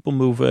on the People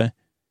Mover.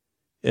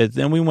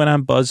 Then we went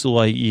on Buzz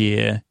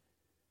Lightyear,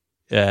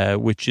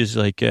 which is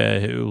like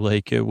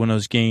one of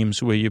those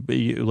games where you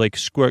like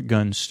squirt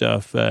gun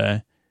stuff.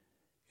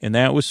 And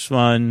that was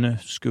fun.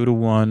 Scooter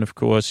won, of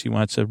course. He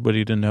wants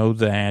everybody to know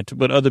that.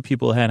 But other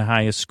people had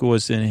higher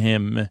scores than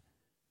him.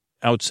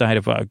 Outside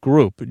of our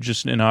group,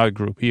 just in our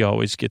group, he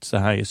always gets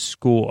the highest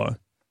score.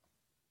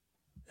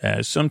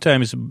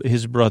 Sometimes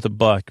his brother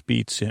Buck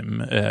beats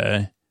him.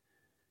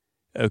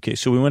 Okay,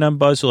 so we went on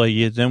Buzz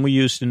Lightyear. Then we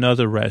used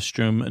another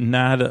restroom,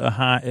 not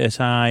as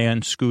high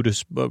on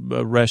Scooter's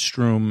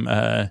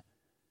restroom.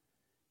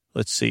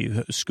 Let's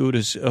see,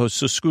 Scooter's. Oh,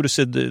 so Scooter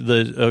said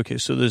okay,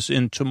 so there's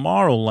in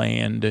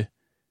Tomorrowland,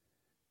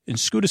 and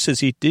Scooter says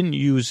he didn't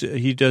use.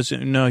 He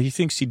doesn't. No, he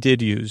thinks he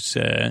did use.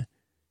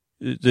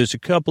 There's a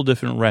couple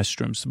different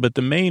restrooms, but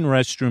the main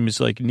restroom is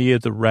like near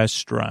the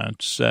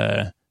restaurants,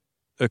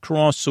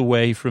 across the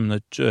way from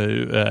the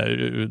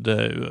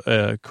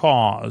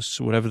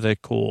cars, whatever they're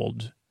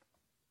called,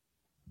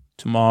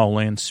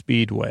 Tomorrowland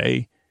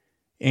Speedway.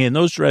 And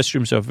those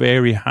restrooms are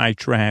very high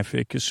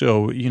traffic.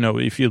 So,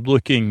 if you're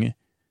looking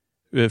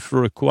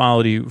for a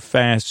quality,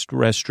 fast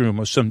restroom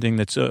or something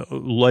that's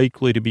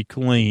likely to be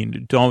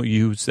clean, don't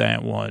use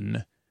that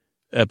one.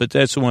 But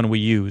that's the one we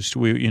used.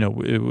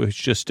 It was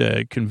just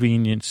a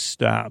convenience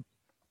stop.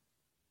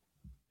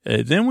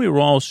 Then we were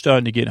all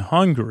starting to get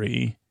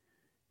hungry,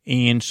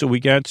 and so we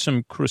got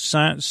some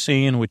croissant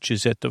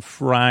sandwiches at the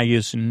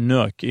Friar's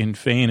Nook in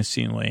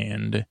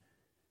Fantasyland.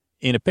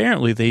 And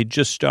apparently they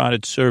just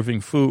started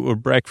serving food or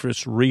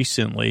breakfast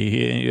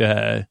recently.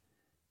 It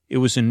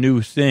was a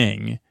new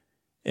thing.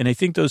 And I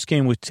think those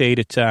came with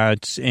tater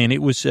tots, and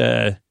it was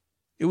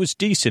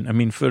decent. I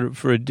mean,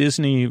 for a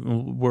Disney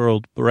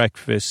World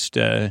breakfast,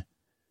 it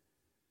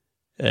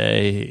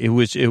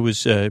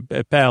was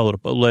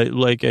palatable.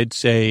 Like I'd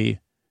say,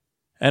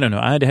 I don't know.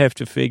 I'd have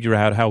to figure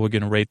out how we're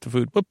going to rate the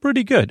food, but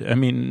pretty good. I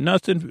mean,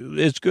 nothing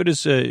as good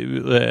as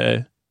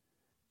a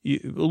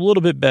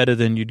little bit better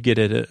than you'd get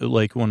at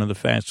like one of the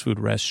fast food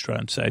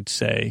restaurants, I'd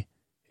say.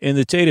 And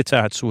the tater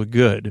tots were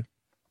good.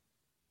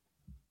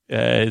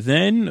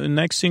 Then the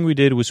next thing we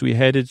did was we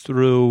headed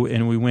through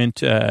and we went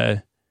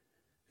to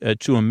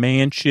a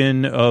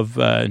mansion of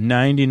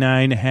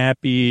 99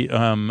 happy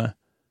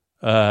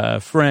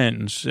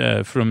friends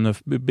from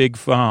the Big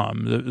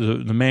Farm,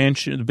 the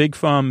mansion, the Big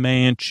Farm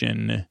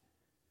Mansion.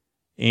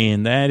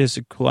 And that is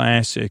a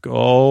classic.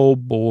 Oh,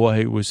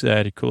 boy, was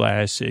that a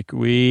classic.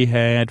 We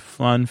had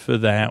fun for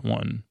that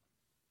one.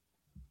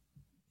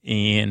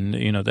 And,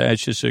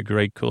 that's just a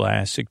great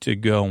classic to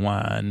go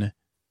on.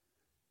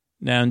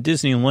 Now, in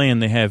Disneyland,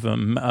 they have a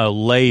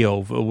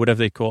layover, whatever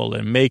they call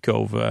it, a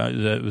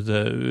makeover,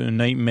 the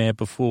Nightmare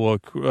Before,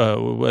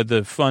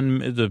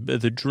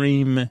 the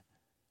dream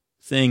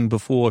thing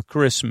before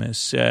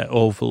Christmas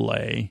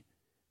overlay.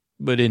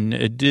 But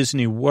in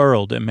Disney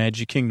World at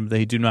Magic Kingdom,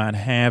 they do not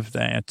have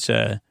that.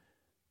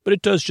 But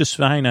it does just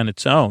fine on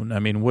its own. I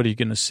mean, what are you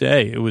going to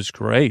say? It was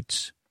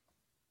great.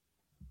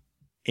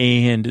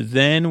 And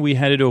then we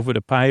headed over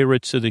to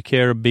Pirates of the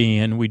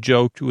Caribbean. We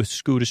joked with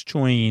Scooter's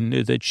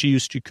tween that she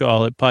used to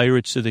call it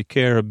Pirates of the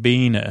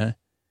Caribbean. And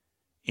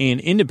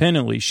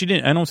independently,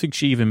 I don't think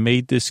she even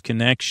made this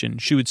connection.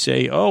 She would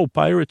say, oh,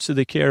 Pirates of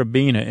the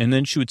Caribbean. And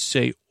then she would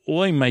say,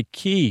 oi, my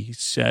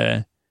keys.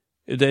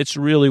 That's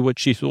really what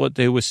she thought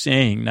they were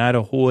saying, not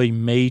ahoy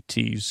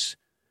mateys.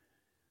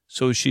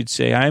 So she'd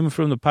say, I'm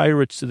from the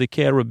Pirates of the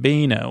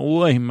Caribbean.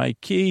 Oi, my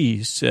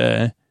keys.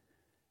 And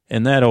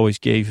that always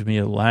gave me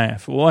a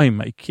laugh. Oi,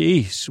 my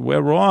keys.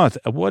 Where are they?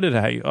 What did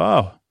I?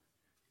 Oh.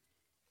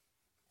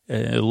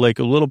 Like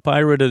a little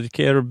Pirate of the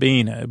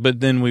Caribbean. But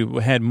then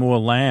we had more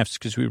laughs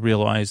because we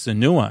realized the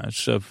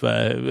nuance of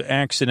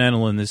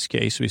accidental in this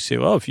case. We say,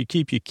 well, if you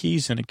keep your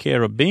keys in a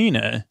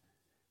Caribbean,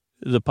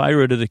 the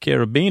Pirate of the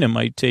Caribbean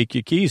might take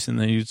your keys. And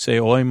then you'd say,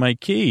 oi, my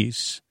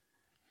keys.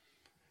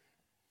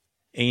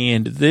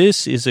 And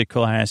this is a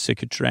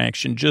classic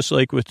attraction, just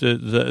like with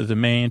the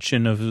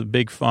mansion of the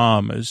big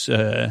farmers.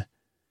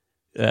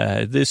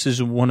 This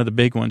is one of the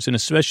big ones, and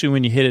especially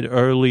when you hit it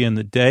early in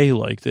the day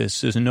like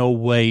this, there's no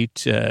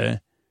wait, and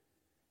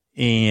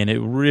it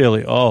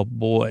really, oh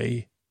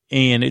boy.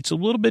 And it's a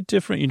little bit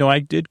different. You know, I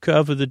did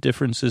cover the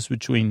differences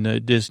between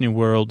the Disney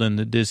World and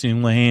the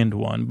Disneyland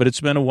one, but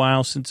it's been a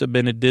while since I've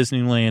been at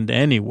Disneyland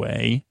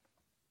anyway.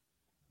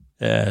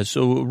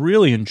 So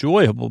really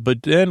enjoyable.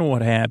 But then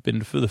what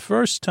happened for the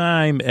first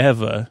time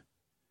ever,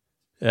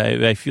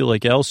 I feel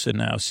like Elsa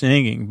now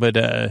singing, but,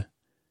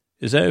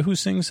 is that who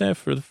sings that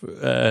for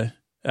the,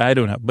 I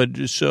don't know.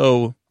 But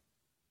so,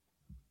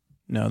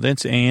 no,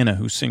 that's Anna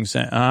who sings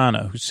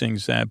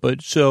that.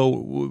 But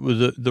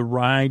so the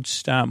ride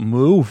stopped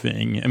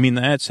moving. I mean,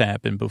 that's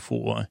happened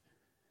before.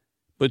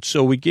 But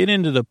so we get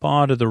into the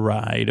part of the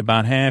ride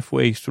about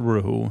halfway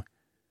through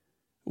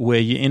where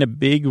you're in a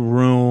big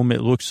room.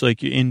 It looks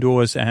like your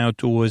indoors,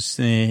 outdoors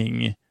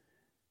thing.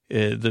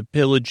 The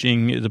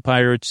pillaging, the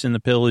pirates and the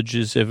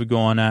pillages have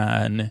gone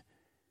on.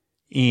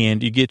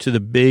 And you get to the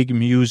big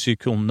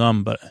musical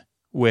number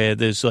where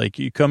there's like,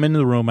 you come into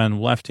the room on the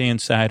left-hand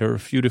side are a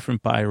few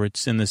different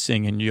pirates and they're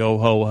singing yo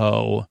ho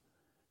ho.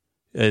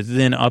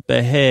 Then up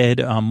ahead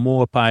are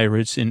more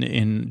pirates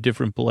in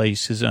different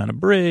places on a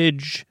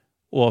bridge.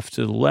 Off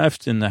to the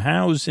left in the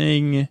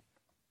housing.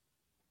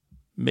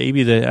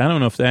 Maybe I don't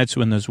know if that's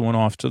when there's one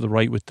off to the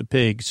right with the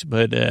pigs,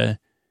 but, and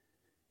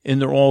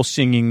they're all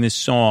singing this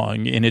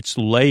song and it's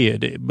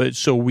layered. But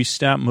so we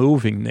stopped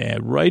moving there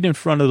right in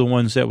front of the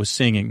ones that were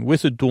singing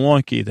with a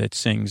donkey that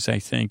sings, I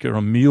think, or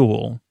a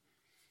mule.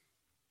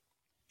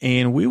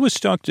 And we were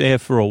stuck there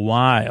for a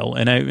while.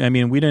 And I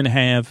mean, we didn't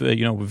have,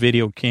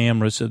 video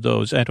cameras of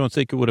those. I don't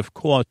think it would have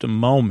caught the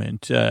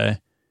moment,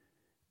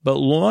 but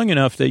long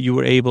enough that you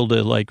were able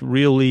to like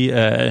really,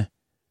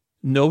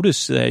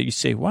 notice that you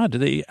say, wow,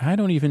 I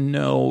don't even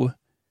know,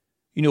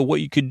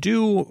 what you could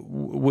do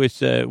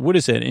with, what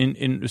is that?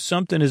 In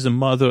something is the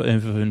mother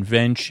of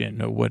invention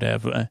or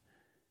whatever.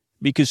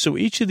 Because so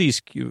each of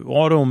these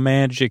auto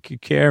magic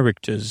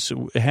characters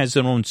has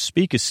their own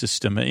speaker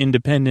system,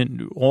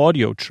 independent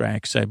audio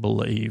tracks, I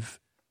believe.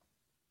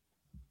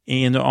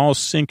 And they're all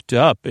synced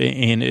up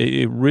and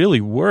it really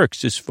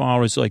works as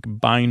far as like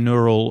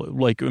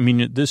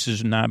binaural, this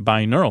is not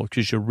binaural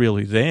because you're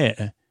really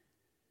there.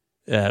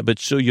 But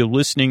so you're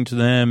listening to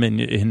them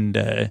and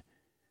the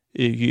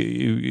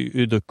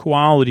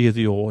quality of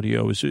the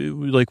audio is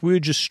like we were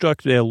just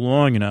stuck there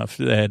long enough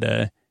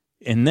that,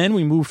 and then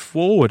we moved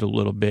forward a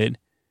little bit.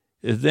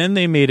 Then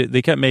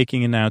they kept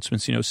making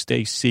announcements,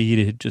 stay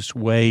seated, just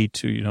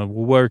wait, we're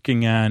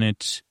working on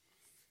it.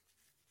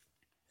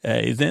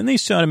 Then they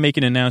started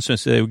making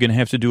announcements that they were going to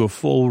have to do a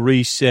full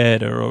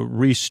reset or a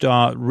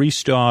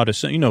restart or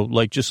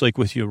something, just like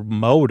with your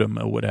modem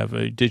or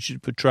whatever. Did you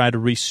try to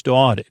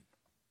restart it?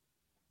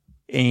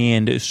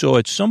 And so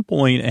at some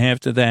point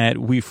after that,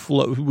 we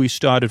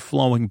started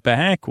flowing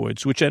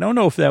backwards, which I don't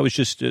know if that was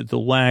just the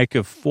lack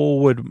of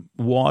forward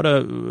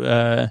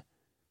water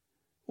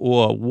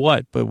or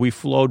what, but we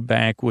flowed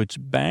backwards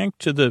back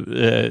to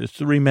the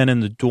Three Men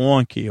and the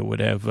Donkey or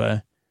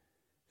whatever,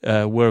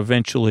 where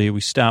eventually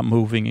we stopped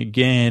moving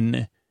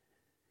again.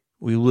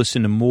 We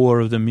listened to more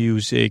of the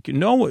music.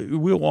 No,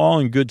 we were all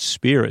in good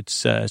spirits,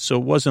 so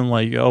it wasn't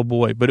like, oh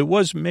boy, but it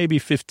was maybe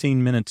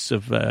 15 minutes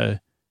of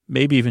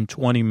maybe even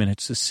 20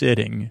 minutes of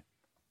sitting.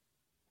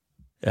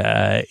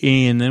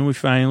 And then we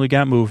finally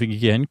got moving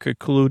again,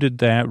 concluded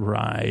that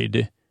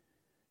ride.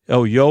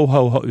 Oh,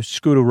 yo-ho-ho,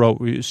 Scooter wrote,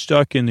 we were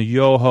stuck in the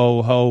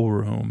yo-ho-ho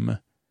room.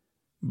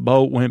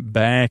 Boat went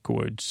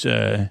backwards,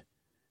 and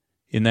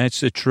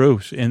that's the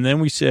truth. And then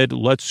we said,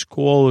 let's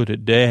call it a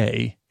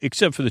day,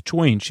 except for the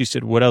tween. She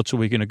said, what else are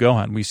we going to go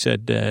on? We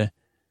said,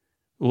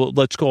 well,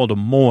 let's call it a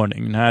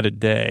morning, not a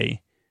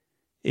day.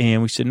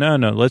 And we said, no,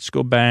 let's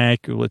go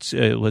back. Let's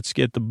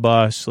get the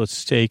bus.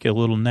 Let's take a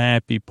little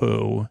nappy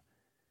poo.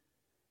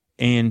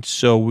 And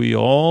so we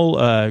all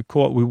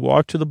we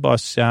walked to the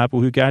bus stop.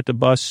 We got the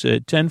bus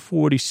at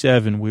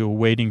 10:47. We were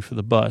waiting for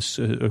the bus,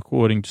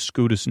 according to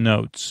Scooter's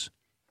notes.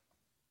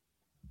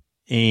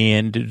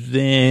 And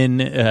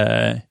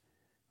then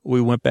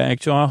we went back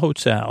to our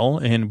hotel.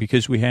 And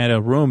because we had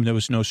a room, there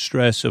was no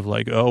stress of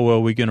like, oh,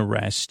 well, we're going to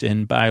rest.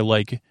 And by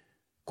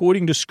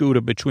according to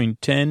Scooter, between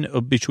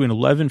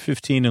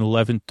 11:15 and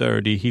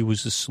 11:30, he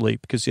was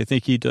asleep because I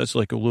think he does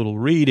like a little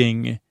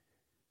reading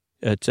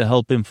to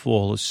help him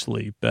fall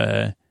asleep.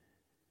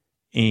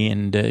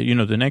 And,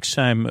 the next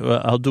time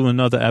I'll do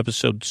another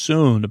episode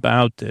soon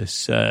about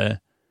this,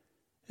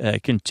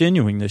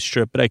 continuing this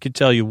trip. But I could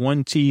tell you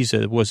one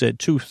teaser was at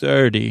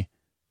 2:30.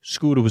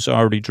 Scooter was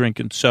already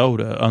drinking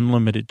soda,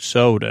 unlimited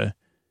soda,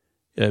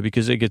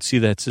 because I could see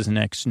that's his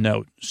next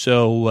note.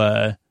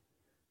 So,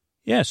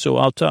 so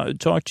I'll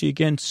talk to you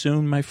again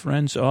soon, my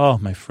friends. Oh,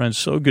 my friends,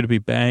 so good to be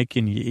back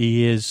in your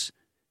ears,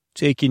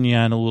 taking you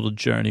on a little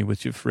journey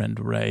with your friend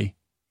Ray.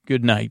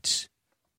 Good night.